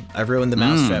 so I've ruined the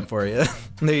mousetrap for you.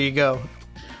 There you go.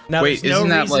 Now wait, there's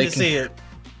no reason to see it.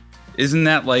 Isn't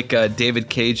that like David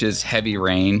Cage's Heavy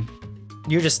Rain?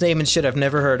 You're just naming shit I've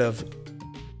never heard of.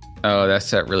 Oh, that's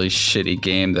that really shitty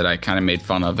game that I kind of made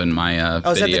fun of in my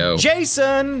video. Is that the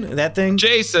Jason? That thing?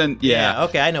 Jason, yeah.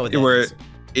 Okay, I know what that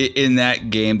is. In that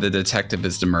game, the detective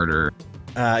is the murderer.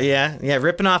 Yeah,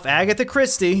 ripping off Agatha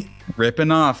Christie.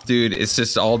 Ripping off, dude. It's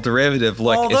just all derivative.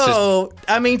 Look, although,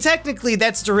 I mean, technically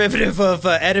that's derivative of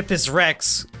Oedipus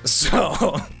Rex,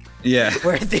 so... Yeah.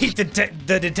 Where the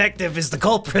detective is the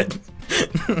culprit.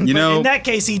 You know... in that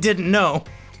case, he didn't know.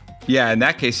 Yeah, in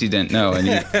that case, he didn't know. And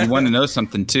you want to know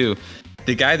something, too.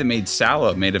 The guy that made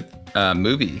Sallow made a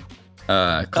movie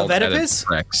called Oedipus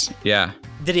Rex. Yeah.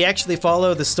 Did he actually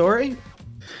follow the story?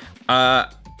 I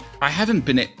haven't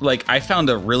been... Like, I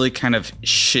found a really kind of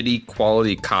shitty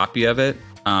quality copy of it.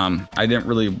 I didn't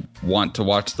really want to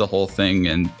watch the whole thing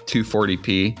in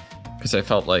 240p because I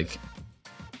felt like,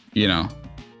 you know...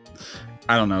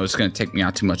 I don't know, it was going to take me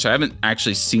out too much. I haven't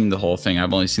actually seen the whole thing.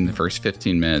 I've only seen the first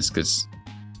 15 minutes because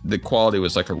the quality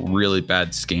was like a really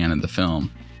bad scan of the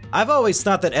film. I've always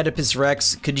thought that Oedipus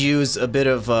Rex could use a bit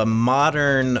of a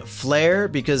modern flair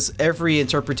because every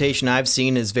interpretation I've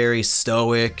seen is very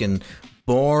stoic and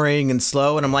boring and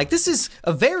slow. And I'm like, this is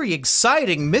a very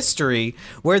exciting mystery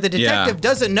where the detective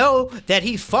doesn't know that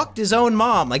he fucked his own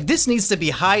mom. Like, this needs to be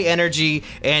high energy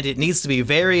and it needs to be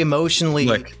very emotionally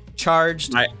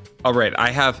charged. All right, I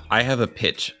have a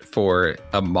pitch for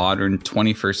a modern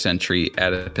 21st century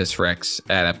Oedipus Rex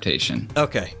adaptation.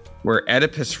 Okay. Where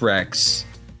Oedipus Rex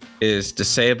is a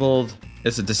disabled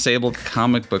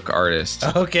comic book artist.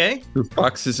 Okay. Who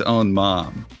fucks his own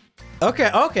mom.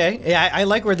 Okay. Yeah, I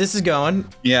like where this is going.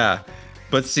 Yeah.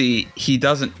 But see, he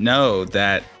doesn't know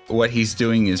that what he's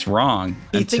doing is wrong.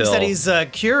 He thinks that he's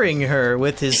curing her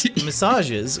with his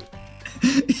massages.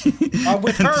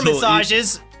 With her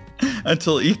massages.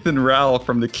 Until Ethan Rowell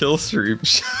from the kill stream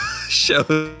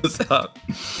shows up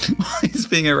while he's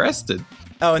being arrested.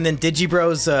 Oh, and then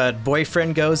Digibro's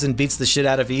boyfriend goes and beats the shit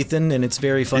out of Ethan, and it's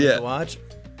very funny to watch.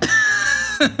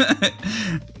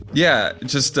 Yeah,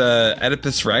 just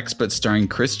Oedipus Rex, but starring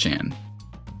Chris Chan.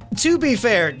 To be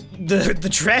fair, the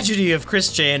tragedy of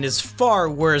Chris Chan is far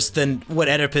worse than what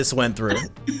Oedipus went through.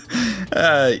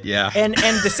 Yeah. And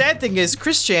the sad thing is,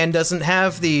 Chris Chan doesn't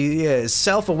have the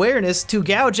self-awareness to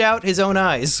gouge out his own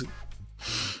eyes.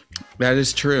 That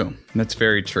is true. That's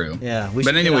very true. Yeah.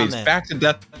 But anyways, back to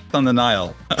Death on the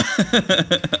Nile.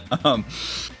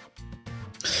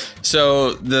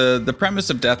 So the premise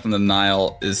of Death on the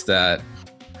Nile is that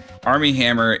Armie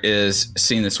Hammer is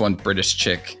seeing this one British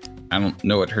chick. I don't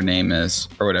know what her name is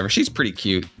or whatever. She's pretty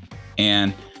cute.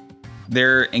 And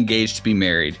they're engaged to be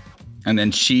married. And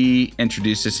then she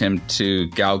introduces him to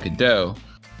Gal Gadot.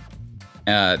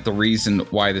 The reason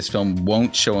why this film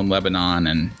won't show in Lebanon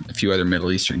and a few other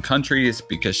Middle Eastern countries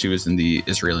because she was in the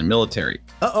Israeli military.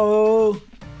 Uh-oh.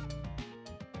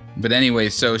 But anyway,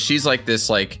 so she's like this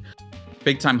like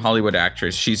big-time Hollywood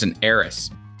actress. She's an heiress.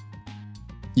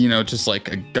 You know, just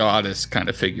like a goddess kind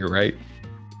of figure, right?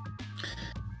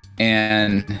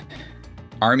 And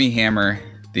Armie Hammer,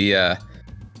 the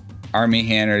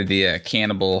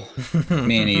cannibal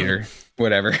man-eater,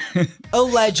 whatever.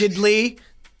 Allegedly.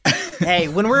 Hey,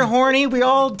 when we're horny, we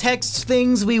all text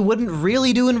things we wouldn't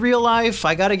really do in real life.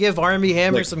 I gotta give Armie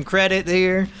Hammer some credit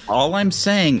here. All I'm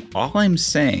saying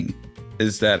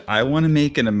is that I want to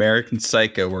make an American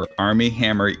Psycho where Armie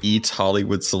Hammer eats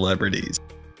Hollywood celebrities.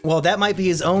 Well, that might be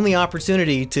his only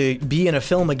opportunity to be in a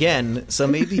film again, so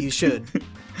maybe you should.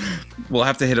 We'll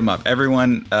have to hit him up.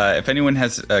 Everyone, if anyone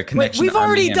has a connection. We've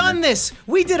already done this.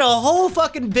 We did a whole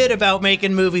fucking bit about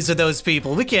making movies with those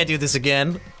people. We can't do this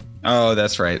again. Oh,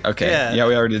 that's right. Okay. Yeah,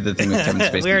 we already did the thing with Kevin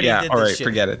Spacey. Yeah, all right,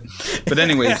 forget it. But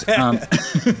anyways,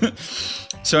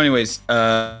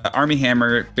 Armie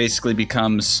Hammer basically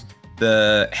becomes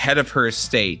the head of her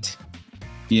estate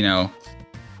you know,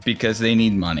 because they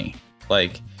need money.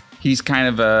 Like, he's kind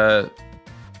of a,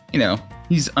 you know,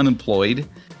 he's unemployed.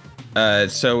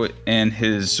 And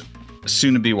his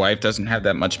soon-to-be wife doesn't have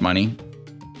that much money.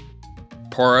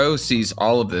 Poirot sees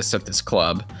all of this at this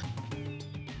club.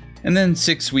 And then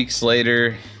 6 weeks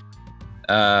later,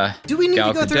 do we need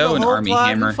Gal to go through Gadot the and whole Armie plot?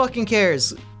 Hammer. Who fucking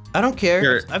cares? I don't care.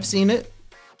 Sure. I've seen it.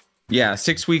 Yeah,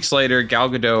 6 weeks later, Gal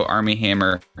Gadot, Armie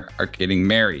Hammer are getting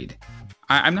married.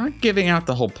 I'm not giving out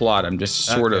the whole plot. I'm just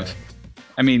sort of...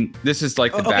 I mean, this is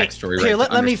like the backstory, right? Here,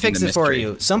 let me fix it for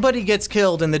you. Somebody gets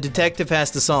killed and the detective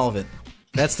has to solve it.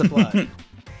 That's the plot.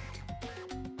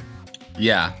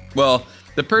 Yeah. Well,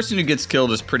 the person who gets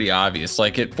killed is pretty obvious.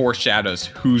 Like, it foreshadows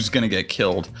who's going to get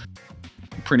killed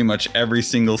pretty much every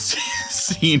single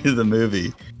scene of the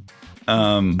movie.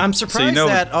 I'm surprised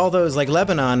that all those, like,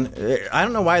 Lebanon, I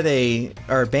don't know why they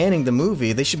are banning the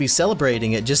movie. They should be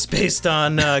celebrating it just based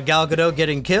on Gal Gadot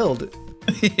getting killed.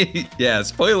 Yeah,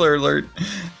 spoiler alert.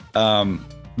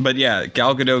 But yeah,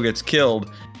 Gal Gadot gets killed,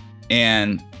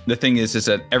 and the thing is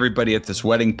that everybody at this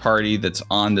wedding party that's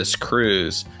on this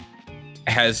cruise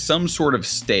has some sort of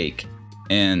stake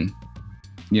and,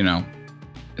 you know,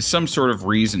 some sort of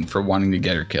reason for wanting to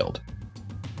get her killed.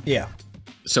 Yeah.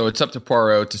 So it's up to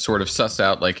Poirot to sort of suss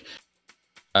out, like,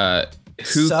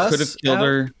 who could have killed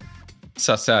her.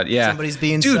 Suss out, yeah. Somebody's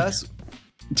being sus?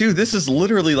 Dude, this is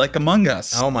literally like Among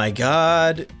Us. Oh my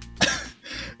god.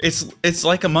 It's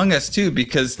like Among Us too,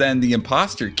 because then the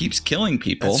imposter keeps killing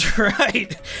people. That's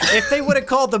right. If they would have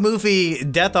called the movie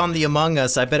Death on the Among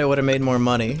Us, I bet it would have made more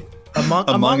money.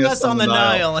 Among Us on the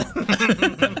Nile.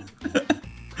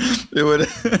 It would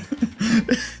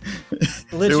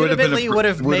legitimately would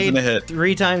have made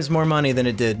 3 times more money than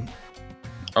it did.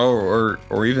 Oh,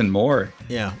 or even more.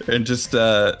 Yeah. And just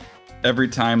every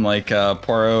time, like,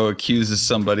 Poirot accuses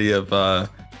somebody of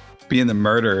being the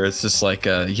murderer, it's just like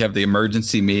you have the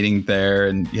emergency meeting there,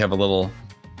 and you have a little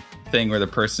thing where the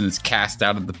person is cast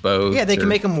out of the boat. Yeah, they can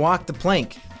make them walk the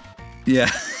plank. Yeah.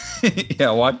 Yeah,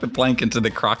 walk the plank into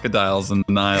the crocodiles in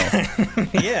the Nile.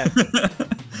 Yeah.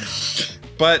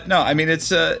 But no, I mean,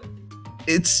 it's a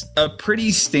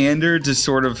pretty standard to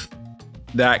sort of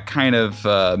that kind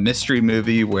of mystery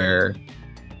movie where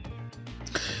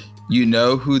you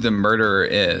know who the murderer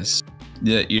is.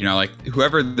 You know, like,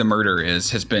 whoever the murderer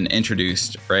is has been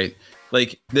introduced, right?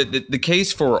 Like, the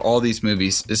case for all these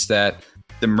movies is that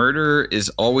the murderer is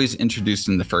always introduced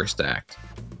in the first act.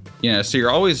 You know, so you're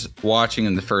always watching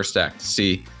in the first act to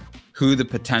see who the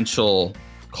potential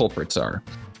culprits are.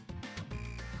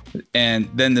 And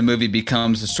then the movie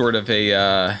becomes a sort of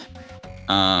a,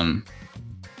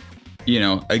 you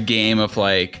know, a game of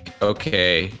like,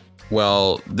 okay,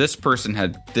 well, this person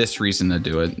had this reason to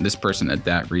do it. This person had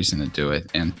that reason to do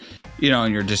it. And, you know,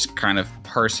 and you're just kind of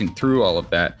parsing through all of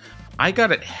that. I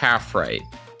got it half right.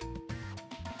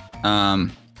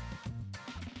 In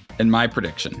my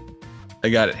prediction, I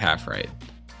got it half right.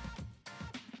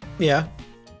 Yeah.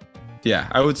 Yeah,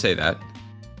 I would say that.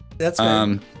 That's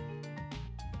right.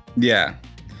 Yeah.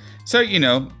 So, you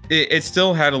know, it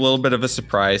still had a little bit of a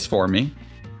surprise for me.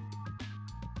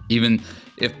 Even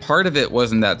if part of it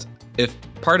wasn't that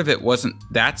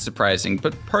surprising,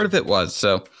 but part of it was.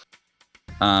 So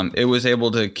it was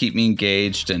able to keep me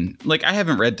engaged. And, like, I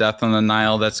haven't read Death on the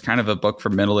Nile. That's kind of a book for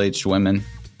middle-aged women,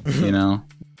 you know?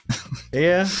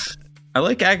 Yeah. I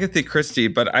like Agatha Christie,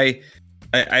 but I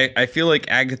feel like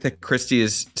Agatha Christie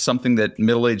is something that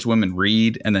middle-aged women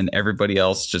read and then everybody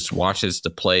else just watches the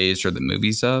plays or the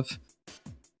movies of.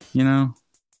 You know?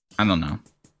 I don't know.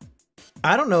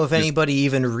 I don't know if anybody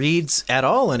even reads at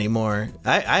all anymore.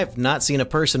 I have not seen a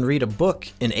person read a book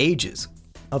in ages,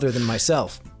 other than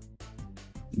myself.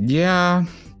 Yeah.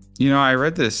 You know, I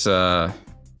read this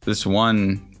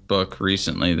one book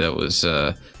recently that was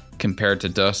compared to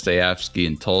Dostoevsky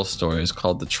and Tolstoy. It's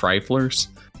called The Triflers.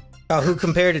 Oh, who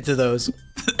compared it to those?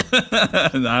 I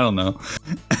don't know.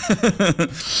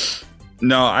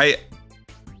 No,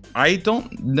 I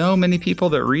don't know many people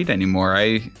that read anymore.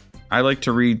 I like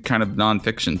to read kind of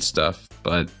nonfiction stuff,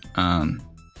 but I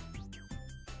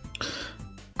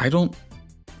don't.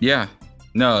 Yeah,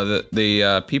 no,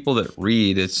 the people that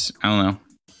read, it's, I don't know.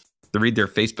 They read their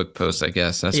Facebook posts, I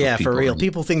guess. That's yeah, what for real. read.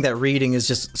 People think that reading is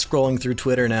just scrolling through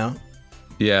Twitter now.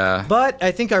 Yeah. But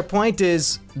I think our point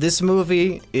is this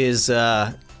movie is, you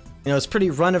know, it's pretty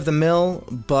run of the mill,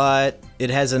 but it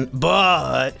has it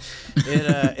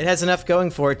has enough going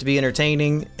for it to be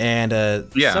entertaining and a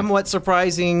somewhat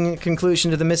surprising conclusion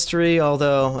to the mystery.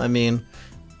 Although, I mean,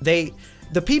 the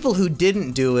people who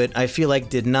didn't do it, I feel like,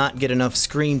 did not get enough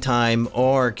screen time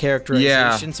or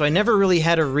characterization, so I never really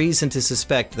had a reason to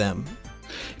suspect them.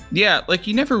 Yeah, like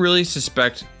you never really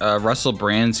suspect Russell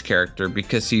Brand's character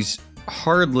because he's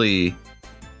hardly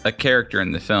a character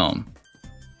in the film.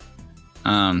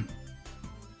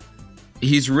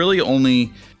 He's really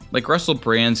only like Russell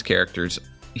Brand's characters.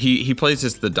 He plays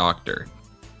as the Doctor,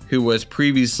 who was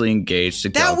previously engaged to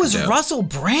Gal That was Gadot. Russell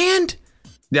Brand?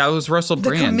 Yeah, it was Russell The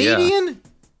Brand. comedian?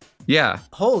 Yeah.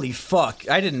 Holy fuck.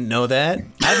 I didn't know that.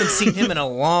 I haven't seen him in a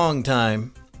long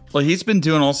time. Well, he's been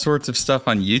doing all sorts of stuff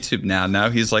on YouTube now. Now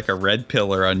he's like a red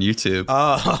pillar on YouTube.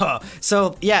 Oh,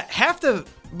 so yeah,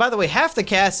 by the way, half the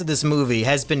cast of this movie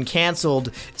has been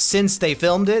canceled since they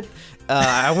filmed it.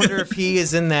 I wonder if he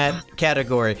is in that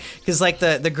category. Because like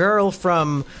the girl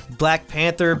from Black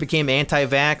Panther became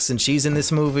anti-vax and she's in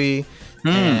this movie.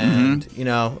 And, you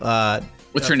know...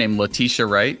 What's her name? Letitia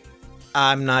Wright?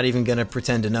 I'm not even going to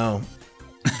pretend to know.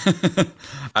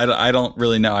 I don't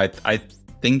really know. I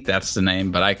think that's the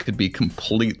name, but I could be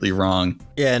completely wrong.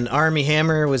 Yeah, and Armie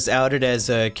Hammer was outed as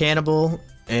a cannibal.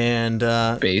 And...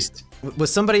 Based.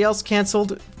 Was somebody else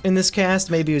canceled in this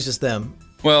cast? Maybe it was just them.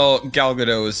 Well, Gal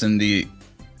Gadot was in the...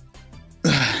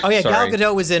 Oh yeah, Gal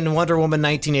Gadot was in Wonder Woman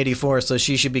 1984, so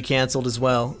she should be canceled as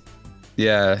well.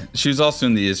 Yeah, she was also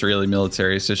in the Israeli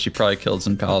military, so she probably killed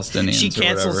some Palestinians. She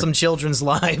canceled some children's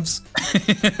lives.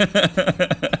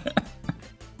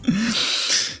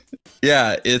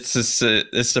 Yeah, it's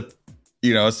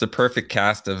the perfect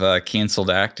cast of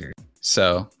canceled actors.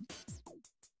 So,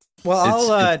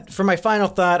 well, for my final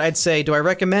thought, I'd say, do I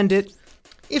recommend it?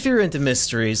 If you're into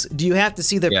mysteries, do you have to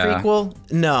see the prequel?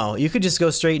 No, you could just go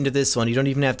straight into this one. You don't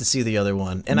even have to see the other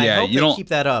one. And I hope they keep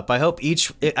that up. I hope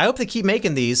they keep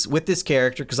making these with this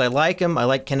character because I like him. I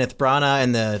like Kenneth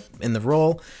Branagh in the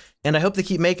role, and I hope they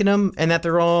keep making them and that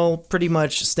they're all pretty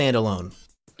much standalone.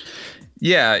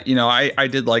 Yeah, I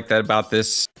did like that about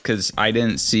this because I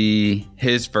didn't see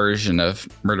his version of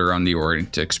Murder on the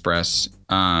Orient Express.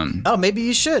 Oh, maybe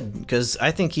you should, because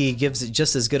I think he gives it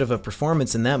just as good of a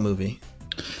performance in that movie.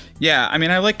 Yeah, I mean,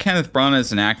 I like Kenneth Branagh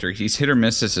as an actor. He's hit or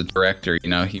miss as a director. He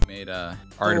made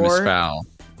Artemis Fowl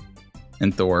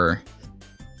and Thor.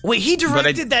 Wait, he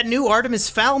directed that new Artemis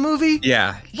Fowl movie?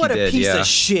 Yeah, what a piece of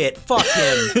shit. Fuck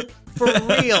him. For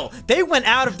real. They went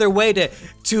out of their way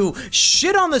to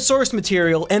shit on the source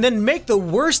material and then make the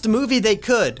worst movie they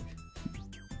could.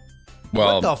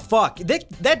 Well, what the fuck?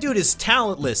 That dude is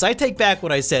talentless. I take back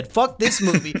what I said. Fuck this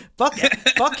movie.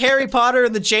 fuck Harry Potter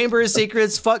and the Chamber of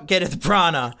Secrets. Fuck Kenneth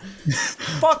Branagh.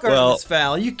 Fuck Artemis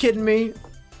Fowl. Are you kidding me?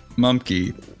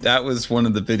 Mumkey, that was one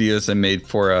of the videos I made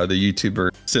for the YouTuber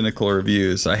Cynical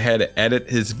Reviews. I had to edit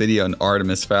his video on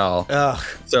Artemis Fowl. Ugh.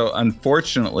 So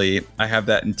unfortunately, I have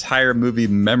that entire movie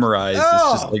memorized.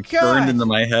 It's just like burned into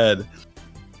my head.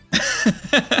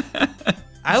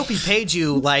 I hope he paid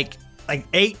you like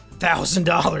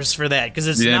 $8,000 for that because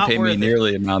it's he didn't not pay worth me it.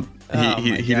 nearly amount.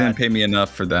 He didn't pay me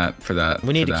enough for that.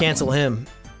 We need to cancel him.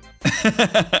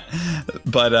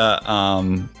 But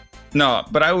no,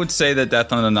 but I would say that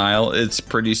Death on the Nile, it's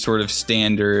pretty sort of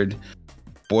standard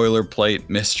boilerplate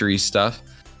mystery stuff.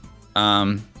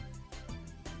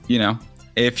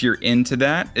 If you're into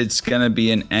that, it's gonna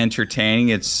be an entertaining.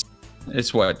 It's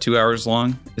what, 2 hours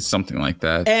long? It's something like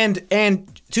that.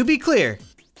 And to be clear,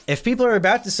 if people are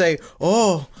about to say,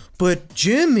 "Oh, but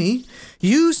Jimmy,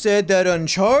 you said that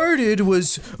Uncharted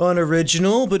was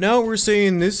unoriginal, but now we're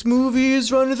saying this movie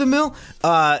is run-of-the-mill."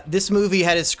 This movie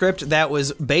had a script that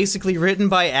was basically written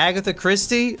by Agatha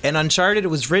Christie, and Uncharted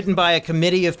was written by a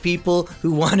committee of people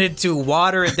who wanted to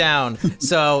water it down.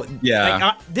 So,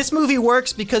 yeah, this movie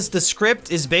works because the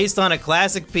script is based on a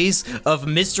classic piece of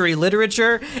mystery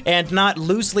literature and not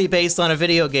loosely based on a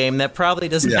video game that probably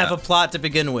doesn't have a plot to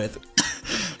begin with.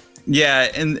 Yeah,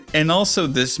 and also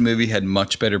this movie had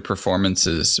much better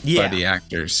performances by the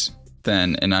actors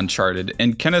than in Uncharted.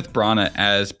 And Kenneth Branagh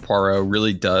as Poirot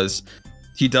really does.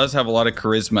 He does have a lot of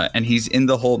charisma, and he's in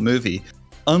the whole movie.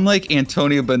 Unlike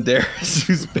Antonio Banderas,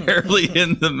 who's barely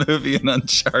in the movie in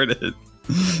Uncharted.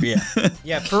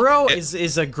 Yeah, Poirot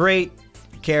is a great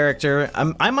character.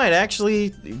 I might actually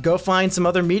go find some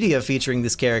other media featuring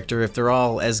this character if they're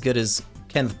all as good as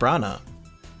Kenneth Branagh.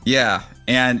 Yeah,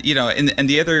 and and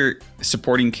the other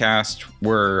supporting cast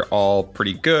were all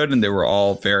pretty good, and they were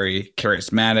all very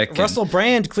charismatic. Russell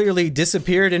Brand clearly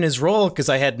disappeared in his role because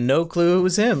I had no clue it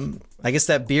was him. I guess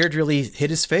that beard really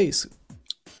hit his face.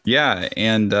 Yeah,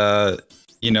 and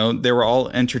they were all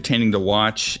entertaining to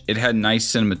watch. It had nice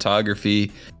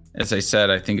cinematography. As I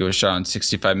said, I think it was shot on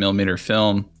 65mm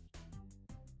film,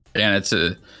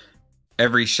 and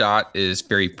every shot is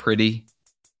very pretty.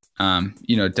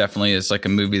 Definitely is like a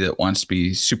movie that wants to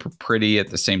be super pretty at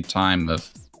the same time of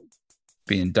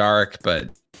being dark, but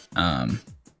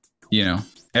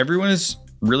everyone is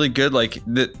really good. Like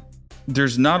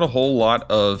there's not a whole lot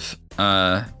of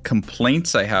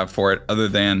complaints I have for it, other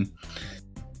than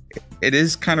it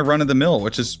is kind of run of the mill,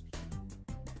 which is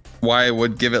why I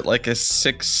would give it like a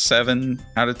 6-7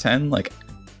 out of 10. Like,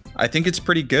 I think it's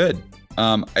pretty good.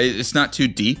 It's not too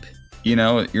deep. You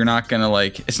know, you're not gonna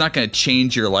like, it's not gonna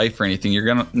change your life or anything.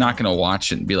 You're not gonna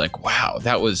watch it and be like, wow,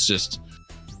 that was just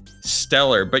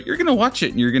stellar. But you're gonna watch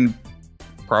it and you're gonna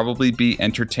probably be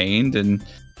entertained and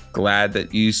glad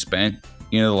that you spent,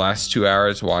 you know, the last 2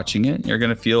 hours watching it. You're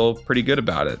gonna feel pretty good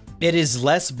about it. It is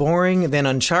less boring than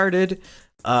Uncharted,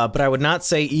 but I would not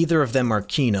say either of them are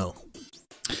Kino.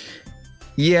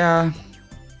 Yeah.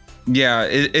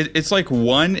 It's like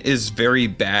one is very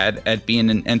bad at being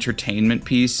an entertainment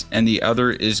piece, and the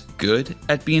other is good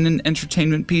at being an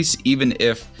entertainment piece, even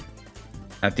if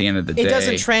at the end of the day, it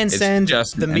doesn't transcend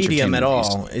just the medium at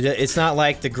all. It's not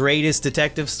like the greatest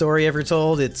detective story ever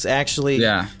told. It's actually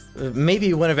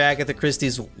maybe one of Agatha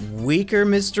Christie's weaker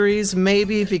mysteries,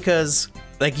 maybe, because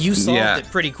like you solved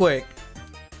it pretty quick.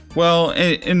 Well,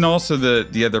 and also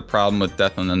the other problem with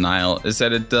Death on the Nile is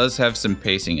that it does have some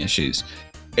pacing issues.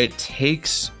 It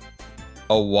takes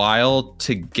a while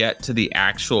to get to the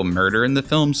actual murder in the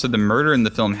film. So the murder in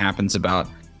the film happens about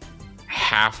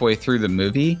halfway through the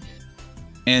movie.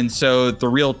 And so the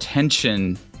real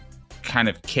tension kind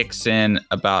of kicks in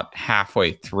about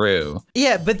halfway through.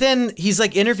 Yeah, but then he's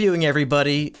like interviewing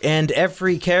everybody, and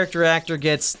every character actor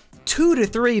gets 2 to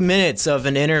 3 minutes of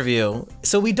an interview.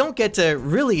 So we don't get to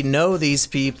really know these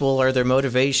people or their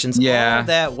motivations all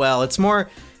that well. It's more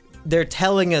they're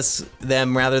telling us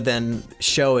them rather than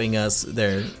showing us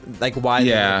their, like, why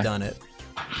they've done it.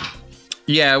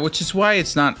 Yeah, which is why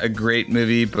it's not a great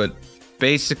movie, but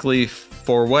basically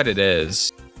for what it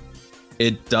is,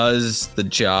 it does the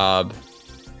job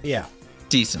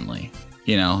decently,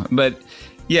 you know. But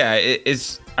yeah,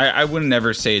 it's I wouldn't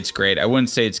ever say it's great. I wouldn't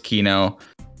say it's Kino,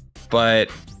 but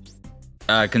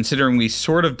considering we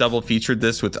sort of double featured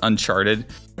this with Uncharted,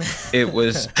 it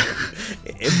was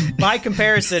by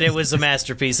comparison, it was a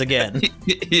masterpiece again.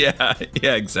 yeah,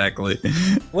 exactly.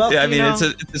 Well, yeah, Kino, I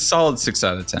mean, it's a solid 6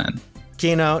 out of 10.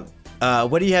 Kino,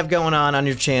 what do you have going on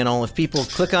your channel? If people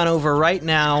click on over right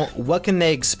now, what can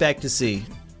they expect to see?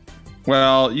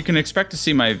 Well, you can expect to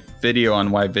see my video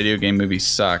on why video game movies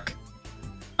suck.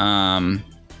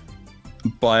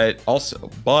 But also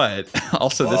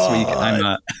this week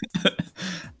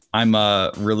I'm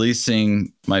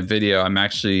releasing my video. I'm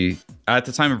actually, at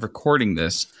the time of recording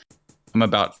this, I'm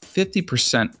about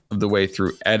 50% of the way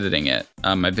through editing it.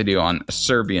 My video on a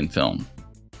Serbian film.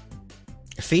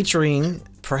 Featuring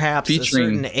a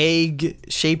certain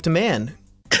egg-shaped man.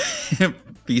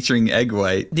 Featuring Egg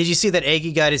White. Did you see that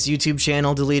Eggy got his YouTube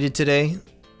channel deleted today?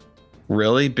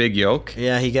 Really? Big yoke?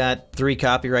 Yeah, he got 3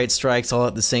 copyright strikes all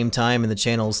at the same time, and the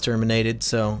channel's terminated,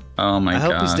 so oh my gosh. I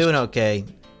hope he's doing okay.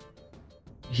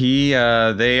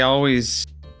 They always,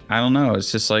 I don't know,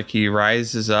 it's just like he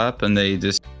rises up and they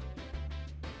just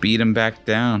beat him back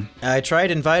down. I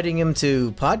tried inviting him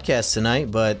to podcast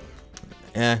tonight, but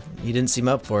he didn't seem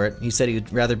up for it. He said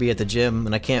he'd rather be at the gym,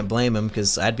 and I can't blame him,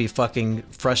 because I'd be fucking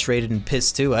frustrated and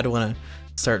pissed too. I'd want to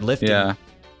start lifting. Yeah.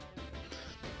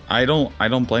 I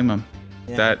don't blame him.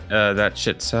 Yeah. That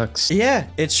shit sucks. Yeah,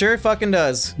 it sure fucking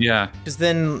does. Yeah. Because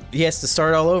then he has to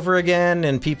start all over again,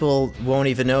 and people won't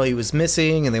even know he was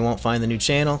missing, and they won't find the new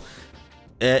channel.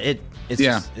 It's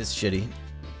shitty.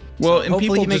 Well, so and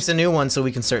hopefully he makes a new one so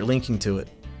we can start linking to it.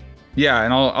 Yeah,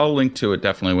 and I'll link to it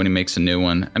definitely when he makes a new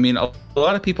one. I mean, a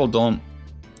lot of people don't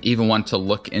even want to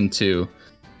look into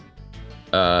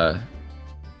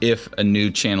if a new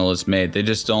channel is made. They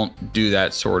just don't do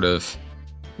that sort of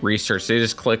research. They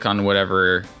just click on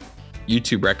whatever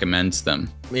YouTube recommends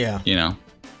them. Yeah. You know?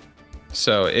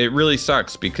 So it really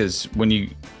sucks, because when you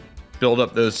build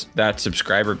up that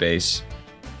subscriber base,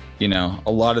 you know,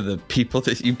 a lot of the people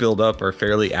that you build up are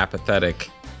fairly apathetic.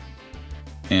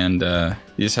 And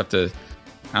you just have to,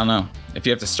 I don't know, if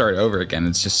you have to start over again,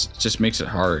 it just makes it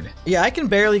hard. Yeah, I can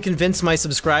barely convince my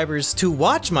subscribers to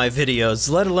watch my videos,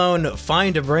 let alone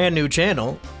find a brand new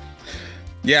channel.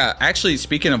 Yeah, actually,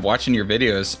 speaking of watching your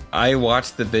videos, I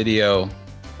watched the video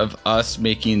of us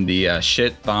making the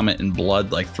shit, vomit, and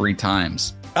blood like 3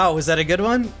 times. Oh, was that a good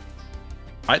one?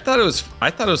 I thought it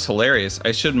was hilarious.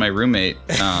 I showed my roommate,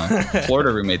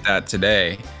 Florida roommate, that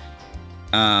today.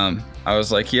 I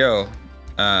was like, yo,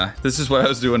 this is what I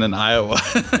was doing in Iowa.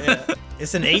 Yeah.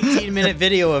 It's an 18-minute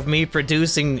video of me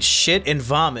producing shit and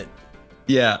vomit.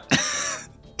 Yeah.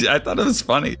 I thought it was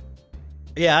funny.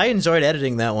 Yeah, I enjoyed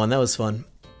editing that one. That was fun.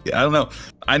 Yeah, I don't know.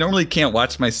 I normally can't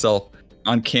watch myself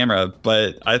on camera,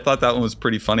 but I thought that one was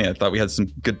pretty funny. I thought we had some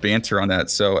good banter on that.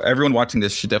 So everyone watching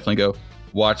this should definitely go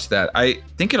watch that. I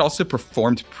think it also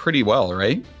performed pretty well,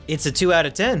 right? It's a 2 out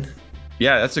of 10.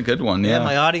 Yeah, that's a good one. Yeah,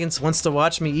 my audience wants to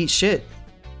watch me eat shit.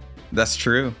 That's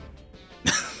true.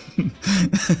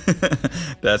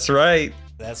 That's right.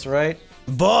 That's right.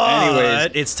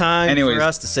 But it's time for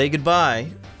us to say goodbye.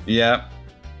 Yeah.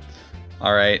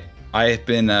 All right. I've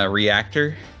been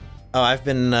Reactor. Oh, I've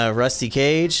been Rusty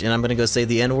Cage, and I'm gonna go say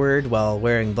the N-word while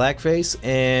wearing blackface,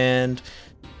 and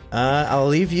I'll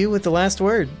leave you with the last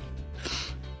word.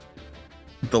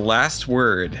 The last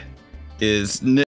word is